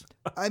sometimes.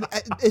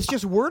 It's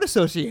just word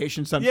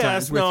association sometimes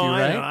Yes, with no, you,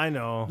 right? I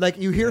know. Like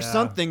you hear Yeah.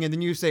 something and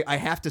then you say, "I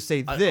have to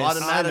say this,"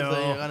 Automatically, I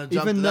know. you're gonna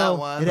jump even to though that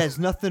one. it has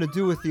nothing to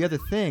do with the other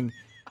thing.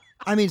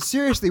 I mean,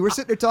 seriously, we're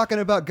sitting there talking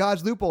about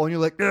God's loophole, and you're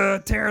like,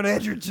 Taron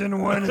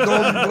Egerton won the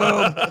Golden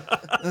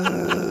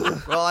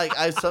Globe. Well,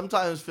 I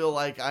sometimes feel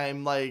like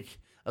I'm like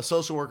a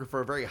social worker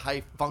for a very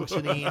high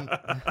functioning.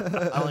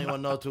 I don't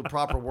even know what the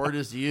proper word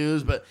is to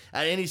use, but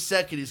at any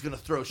second he's gonna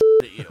throw shit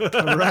at you.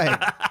 Right.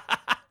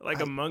 Like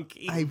a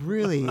monkey. I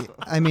mean,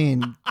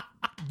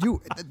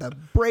 the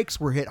brakes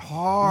were hit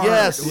hard.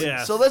 Yes.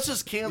 Yes. So let's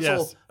just cancel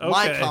Yes.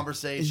 my Okay.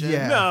 conversation.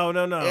 Yeah. No,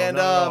 And not at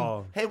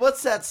all. hey,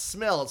 what's that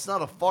smell? It's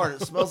not a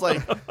fart. It smells like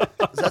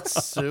is that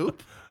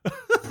soup?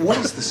 What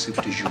is the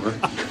soup du jour?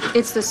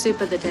 It's the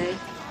soup of the day.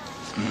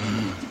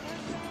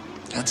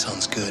 That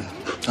sounds good.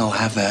 I'll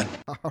have that.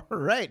 All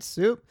right,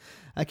 Soup.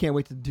 I can't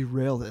wait to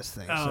derail this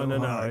thing. Oh, so no,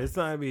 hard. it's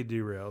not going to be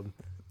derailed.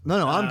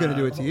 No, I'm going to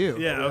do it to you.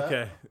 Yeah,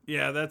 okay.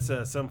 Yeah, that's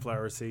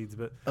sunflower seeds.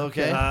 But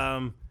Okay.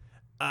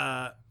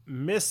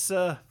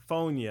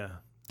 Misophonia.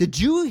 Did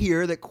you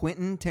hear that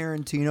Quentin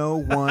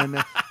Tarantino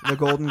won the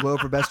Golden Globe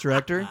for Best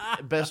Director?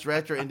 Best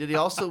director, and did he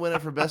also win it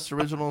for best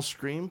original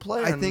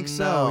screenplay? I or think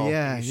so. no?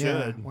 Yeah, He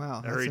yeah. should.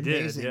 Wow, Or that's he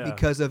did, amazing yeah.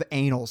 because of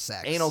anal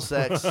sex. Anal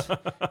sex. As a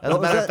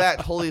was matter that? of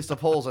fact, holiest of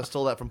holes. I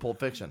stole that from Pulp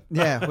Fiction.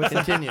 Yeah. What's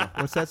that? Continue.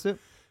 What's that, Soup?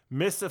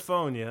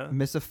 Misophonia.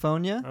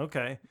 Misophonia.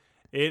 Okay.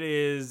 It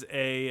is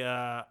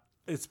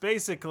it's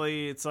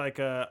basically, it's like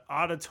a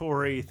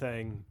auditory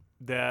thing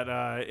that,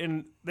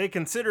 and they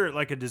consider it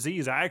like a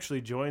disease. I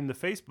actually joined the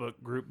Facebook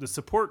group, the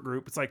support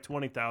group. It's like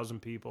 20,000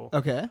 people.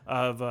 Okay.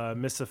 Of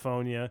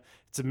misophonia.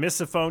 It's a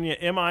misophonia,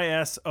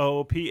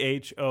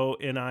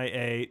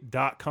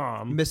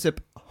 misophonia.com.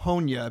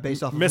 Misophonia,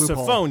 based off of Misophonia.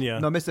 loophole.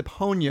 No,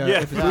 misophonia.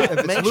 Yeah. If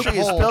it's Make sure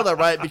you loophole- spell that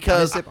right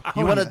because Misophonia.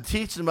 you want to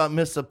teach them about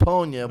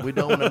misophonia. We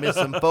don't want to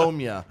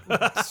misophonia.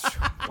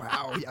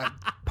 Wow. Yeah.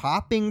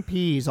 Popping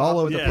peas all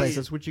over the Yes. place.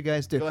 That's what you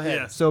guys do. Go ahead.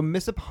 Yes. So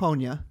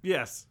misophonia.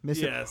 Yes.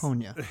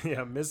 Misophonia. Yes.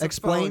 Yeah,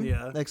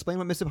 misophonia. Explain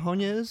what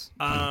misophonia is.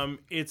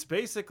 It's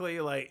basically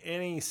like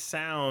any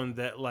sound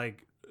that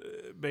like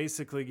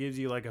basically gives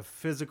you like a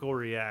physical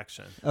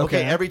reaction.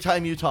 Okay, every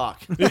time you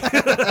talk.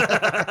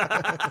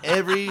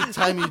 Every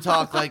time you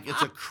talk, like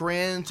it's a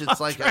cringe. It's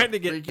like Trying a to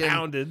get freaking,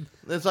 pounded.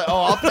 It's like,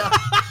 oh,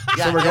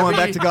 yeah, So we're going every-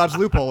 back to God's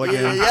loophole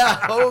Yeah, again.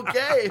 yeah,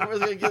 okay. We're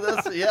gonna give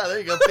this. Yeah, there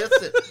you go. Fist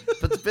it.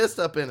 Put the fist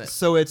up in it.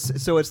 So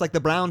it's like the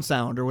brown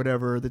sound or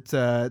whatever that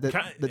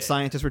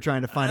scientists were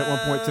trying to find at one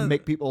point to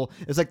make people.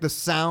 It's like the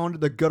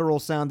sound, the guttural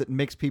sound that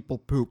makes people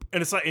poop.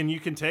 And it's like, and you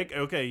can take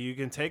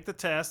the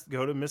test,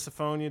 go to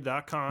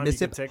misophonia.com. You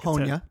can take the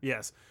Misophonia. test.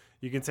 Yes.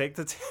 You can take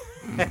the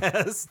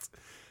test.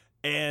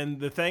 And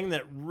the thing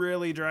that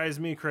really drives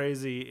me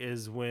crazy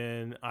is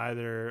when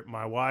either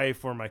my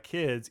wife or my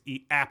kids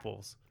eat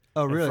apples.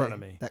 Oh, really? in front of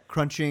me. That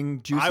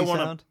crunching, juicy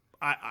sound?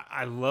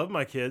 I love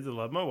my kids. I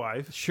love my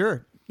wife.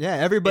 Sure. Yeah,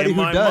 everybody In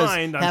who my does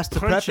mind, has I'm to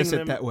preface punching it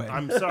them. that way.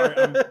 I'm sorry.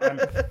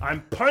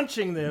 I'm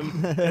punching them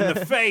in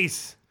the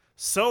face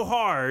so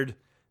hard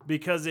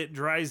because it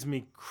drives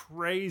me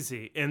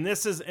crazy. And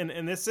this is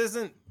and this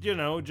isn't,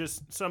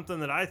 just something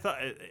that I thought.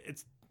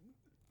 It's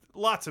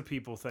lots of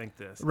people think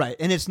this. Right,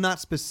 and it's not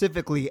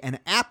specifically an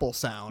Apple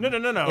sound.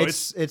 No.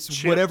 It's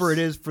chips, whatever it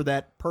is for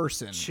that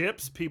person.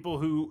 Chips, people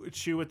who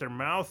chew with their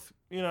mouth,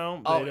 they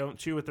don't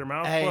chew with their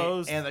mouth Hey,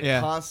 closed. and the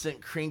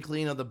constant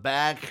crinkling of the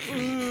back.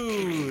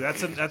 Ooh,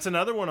 that's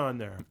another one on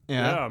there.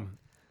 Yeah.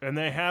 And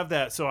they have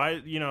that. So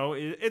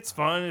it's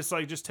fun. It's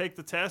like, just take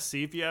the test,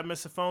 see if you have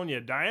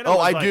misophonia. Diana. Oh,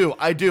 was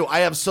I do. I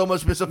have so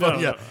much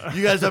misophonia. No.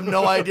 You guys have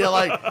no idea.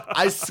 Like,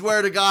 I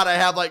swear to God, I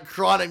have like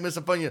chronic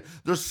misophonia.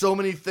 There's so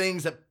many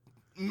things that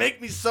make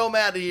me so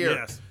mad to hear.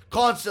 Yes.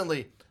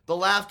 Constantly. The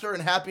laughter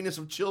and happiness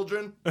of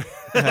children.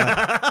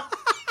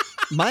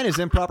 Mine is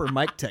improper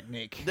mic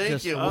technique.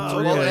 Thank you.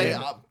 Really-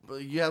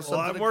 You have something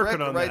I'm to working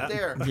correct on right that.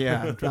 there.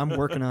 Yeah, I'm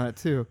working on it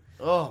too.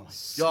 Oh, my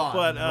God.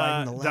 But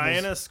Riding the levels.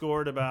 Diana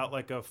scored about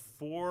like a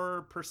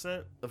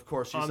 4% Of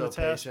course, she's on so the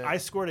test. patient. I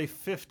scored a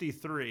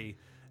 53.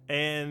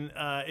 And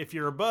if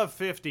you're above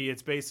 50,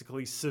 it's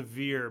basically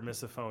severe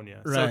misophonia.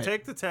 Right. So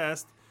take the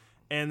test,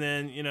 and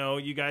then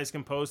you guys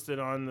can post it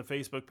on the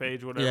Facebook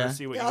page, whatever. Yeah.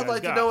 See what Yeah, you I'd guys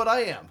like got. to know what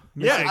I am.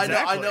 Yeah, I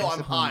exactly. know I'm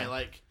high.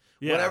 Like,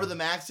 Yeah. whatever the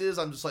max is,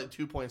 I'm just like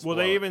 2 points Well,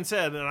 below. they even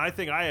said, and I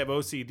think I have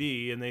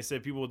OCD, and they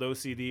said people with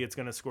OCD, it's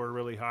going to score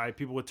really high.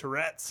 People with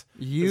Tourette's,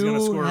 it's going to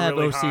You score have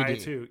really high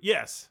OCD. too.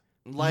 Yes.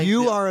 like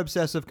You the, are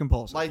obsessive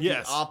compulsive. like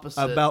Yes. the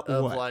opposite About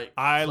of what? like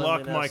I lock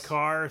my cleanliness.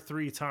 car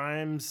 3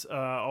 times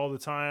all the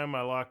time.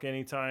 I lock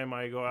anytime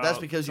I go out. That's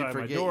because you outside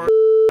my forget door. your-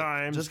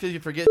 Time. Just because you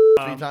forget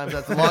 3 times,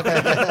 that's a lock.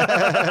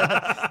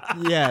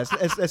 Yes,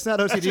 it's not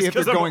OCD Just if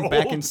you're 'cause I'm going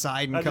back old.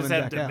 inside and I coming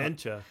just have back out.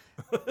 dementia.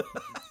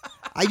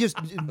 I just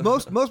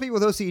most people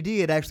with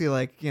OCD, it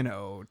actually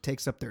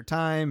takes up their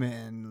time,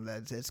 and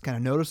it's kind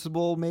of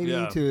noticeable maybe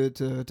Yeah.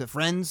 to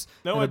friends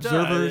No, and it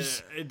observers.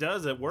 does. It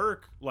does at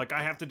work. Like,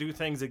 I have to do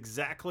things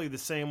exactly the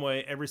same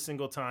way every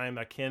single time.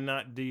 I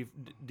cannot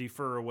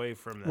defer away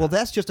from that. Well,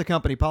 that's just a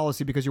company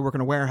policy because you work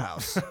in a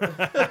warehouse.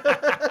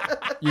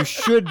 You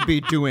should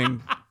be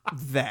doing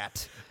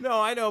that.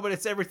 No, I know, but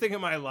it's everything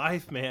in my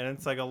life, man.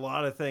 It's like a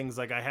lot of things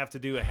like I have to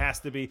do. It has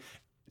to be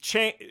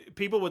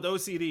people with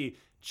OCD.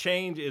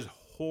 Change is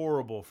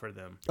horrible for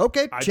them.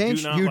 Okay, I do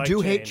change. not You like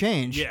do hate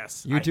change. change.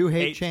 Yes, you I do hate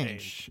hate change.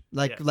 change.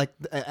 Like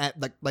Yes.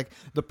 like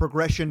the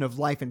progression of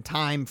life and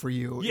time for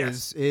you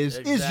Yes. is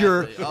Exactly.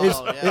 your Oh,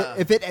 yeah.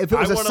 if it I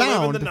was a want to live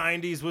sound. in the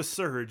 '90s with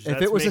Surge.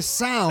 If it was a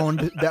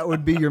sound, that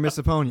would be your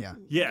misophonia.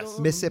 yes.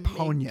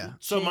 Misophonia.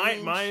 So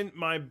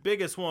my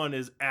biggest one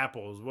is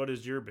apples. What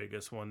is your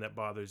biggest one that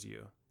bothers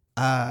you?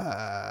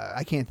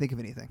 I can't think of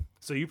anything.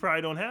 So you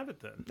probably don't have it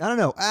then. I don't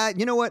know.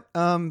 You know what?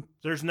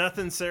 There's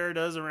nothing Sarah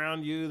does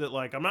around you that,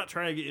 like, I'm not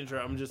trying to get you in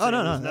trouble. I'm just Oh, saying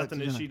no, there's no, nothing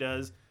that's- that she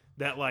does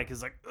that, like,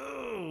 is like,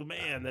 oh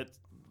man, that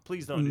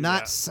please don't do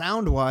Not that.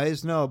 sound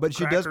wise, no. But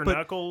she does Cracker put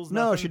knuckles,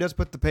 no. nothing? She does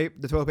put the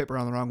toilet paper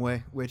on the wrong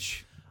way,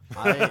 which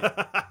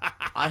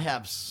I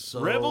have so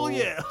Rebel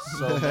yell.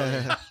 so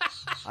many.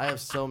 I have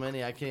so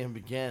many. I can't even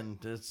begin.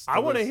 I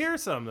want to hear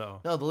some though.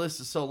 No, the list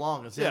is so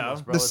long. It's Yeah.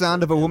 endless, bro. the It's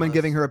sound of a woman endless.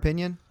 giving her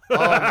opinion. Oh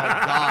my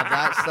God,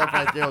 that stuff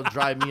right there will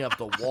drive me up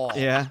the wall.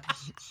 Yeah.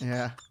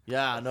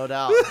 Yeah, no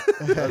doubt.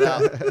 No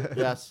doubt.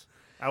 Yes.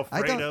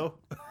 Alfredo.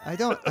 I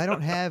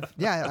don't have.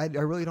 Yeah, I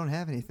really don't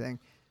have anything.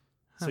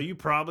 So you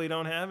probably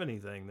don't have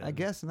anything then. I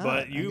guess not. But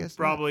I you guess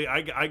probably.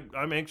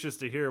 I'm anxious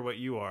to hear what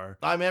you are.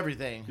 I'm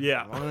everything.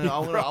 Yeah.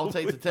 I'll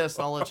take the test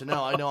and I'll let you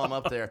know. I know I'm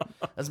up there.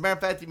 As a matter of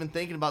fact, even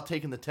thinking about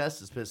taking the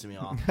test is pissing me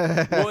off.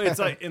 Well, it's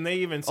like, and they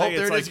even say Oh,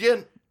 there it's it like is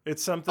again.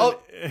 it's something. Oh.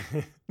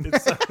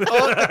 It's something.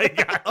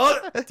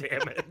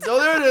 Damn it. Oh,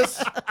 there it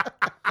is.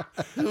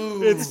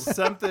 Ooh. It's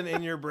something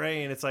in your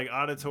brain. It's like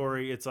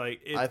auditory. It's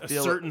like I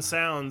feel certain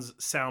sounds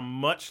sound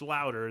much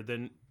louder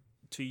than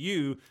to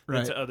you than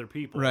Right. to other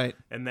people. Right.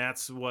 And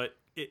that's what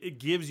it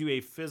gives you,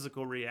 a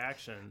physical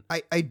reaction.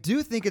 I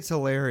do think it's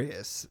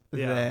hilarious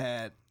Yeah.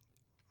 that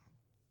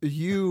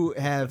you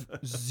have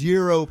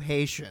zero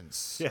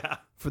patience Yeah.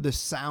 for the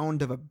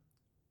sound of a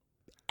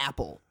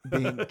apple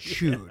being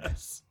chewed.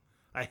 Yes.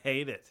 I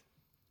hate it.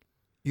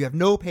 You have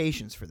no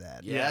patience for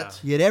that. Yet.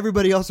 Yet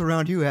everybody else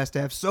around you has to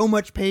have so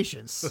much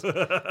patience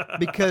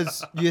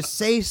because you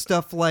say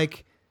stuff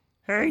like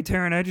Hey,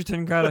 Taron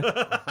Egerton got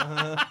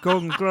a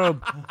Golden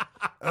Globe.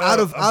 out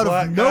of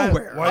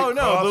nowhere. Oh,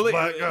 no, believe-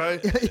 black guy.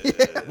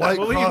 White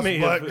Believe cross me,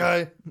 black if-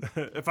 guy.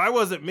 If I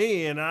wasn't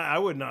me, and I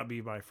would not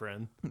be my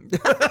friend.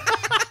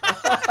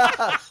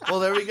 Well,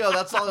 there we go.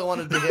 That's all I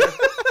wanted to hear.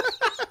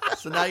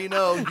 So now you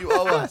know you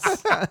owe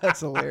us. That's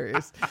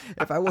hilarious.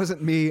 If I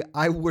wasn't me,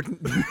 I wouldn't.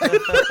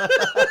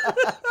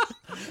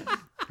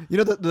 You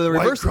know, the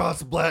White reverse.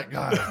 cross black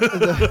guy.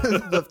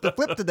 The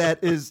flip to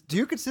that is, do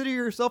you consider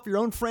yourself your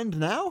own friend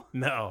now?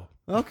 No.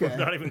 Okay.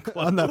 Not even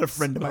close. I'm not a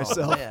friend to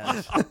myself.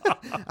 Man.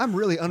 I'm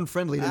really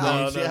unfriendly today.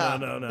 Ouch. No,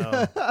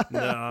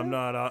 Yeah. no,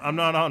 I'm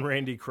not on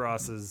Randy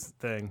Cross's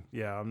thing.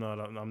 Yeah, I'm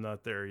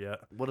not there yet.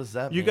 What does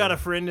that mean? You got a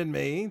friend in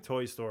me,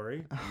 Toy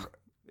Story.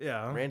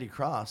 Yeah. Randy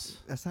Cross.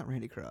 That's not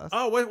Randy Cross.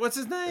 Oh, what's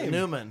his name?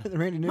 Newman.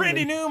 Randy Newman.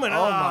 Randy Newman.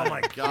 Oh, Oh,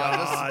 my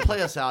God. Let's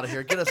play us out of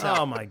here. Get us out.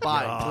 Oh, my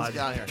Bye. God. Let's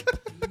get out of here.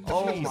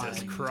 Oh,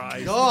 Jesus my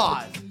Christ.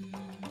 God.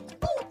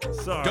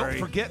 Sorry. Don't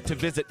forget to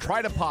visit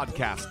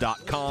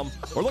trytopodcast.com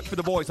or look for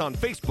the boys on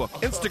Facebook,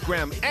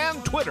 Instagram,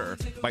 and Twitter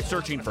by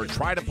searching for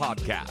Try to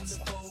Podcast.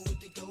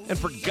 And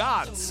for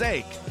God's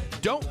sake,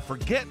 don't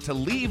forget to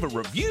leave a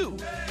review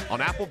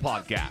on Apple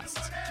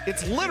Podcasts.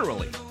 It's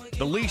literally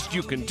the least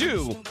you can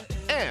do,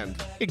 and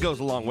it goes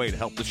a long way to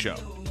help the show.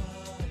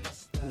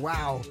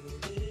 Wow.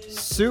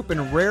 Soup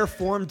in rare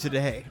form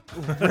today.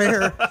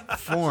 Rare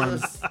form.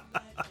 Just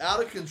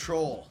out of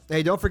control.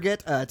 Hey, don't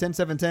forget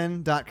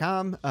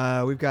 10710.com.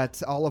 We've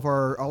got all of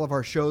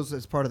our shows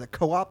as part of the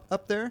co-op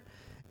up there.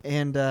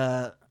 And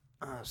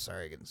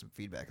sorry, getting some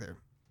feedback there.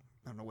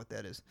 I don't know what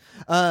that is.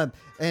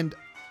 And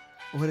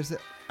what is it?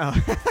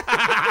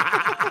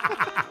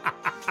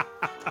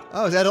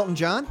 Oh, is that Elton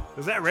John?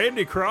 Is that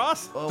Randy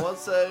Cross? Well,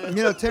 what's that?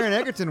 You know, Taron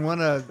Egerton won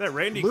a That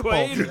Randy loophole.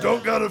 Quaid? You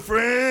don't got a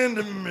friend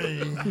in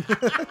me.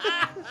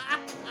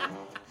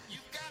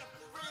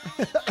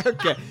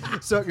 Okay,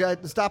 so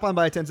stop on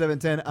by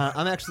 10710.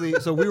 I'm actually,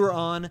 so we were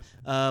on,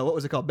 what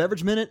was it called?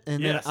 Beverage Minute,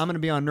 and Yes. then I'm going to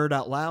be on Nerd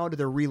Out Loud.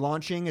 They're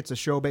relaunching. It's a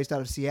show based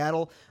out of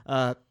Seattle,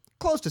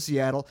 close to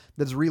Seattle,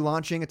 that's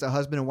relaunching. It's a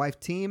husband and wife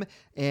team,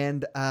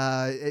 and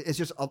it's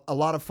just a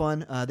lot of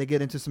fun. They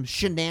get into some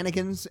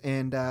shenanigans,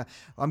 and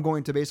I'm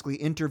going to basically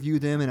interview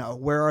them in a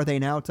where are they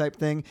now type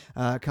thing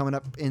coming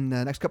up in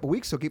the next couple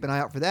weeks, so keep an eye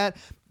out for that.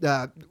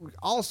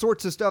 All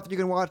sorts of stuff you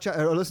can watch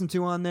or listen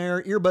to on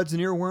there. Earbuds and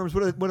earworms.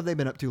 What have they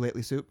been up to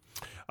lately, Soup?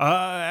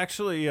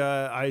 Actually,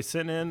 I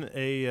sent in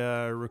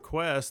a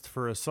request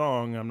for a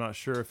song. I'm not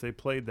sure if they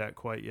played that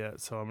quite yet,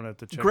 so I'm gonna have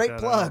to check Great that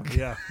plug.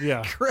 out.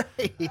 Yeah.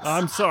 Great.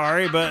 I'm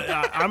sorry, but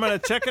I'm gonna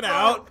check it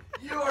out.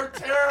 You are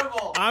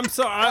terrible. I'm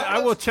sorry. I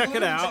will check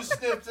it out.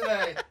 Sniff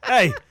today.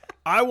 Hey,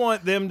 I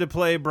want them to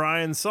play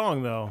Brian's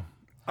song though.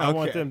 I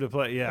want Okay. them to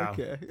play. Yeah.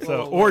 Okay.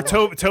 So or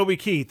Toby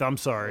Keith. I'm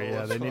sorry.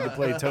 Yeah, they need to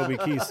play Toby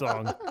Keith's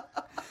song.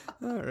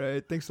 All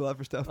right. Thanks a lot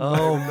for stopping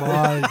Oh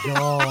my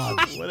God.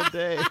 by. What a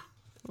day.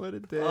 What a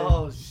day.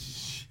 Oh,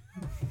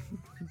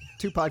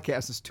 2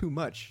 podcasts is too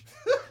much.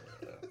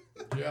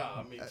 yeah.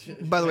 I mean,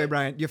 By the way,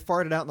 Brian, you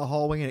farted out in the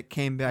hallway and it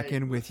came back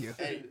in with you.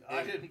 Hey,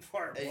 I didn't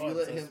fart Hey, you once,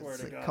 let I him swear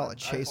to say- God. Call it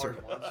chaser.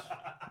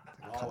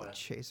 Call Oh, it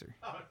chaser.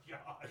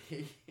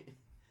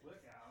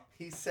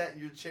 he sat in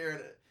your chair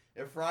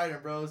and fried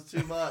him, bro. It's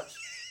too much.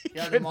 You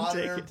got the couldn't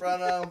monitor take in it.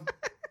 front of him.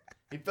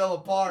 He fell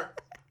apart.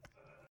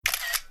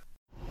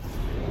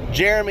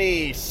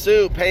 Jeremy,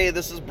 Soup, hey,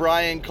 this is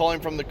Brian calling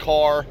from the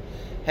car.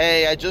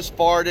 Hey, I just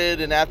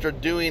farted, and after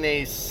doing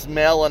a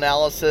smell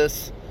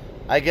analysis,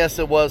 I guess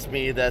it was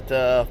me that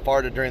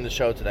farted during the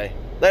show today.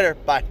 Later,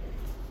 bye.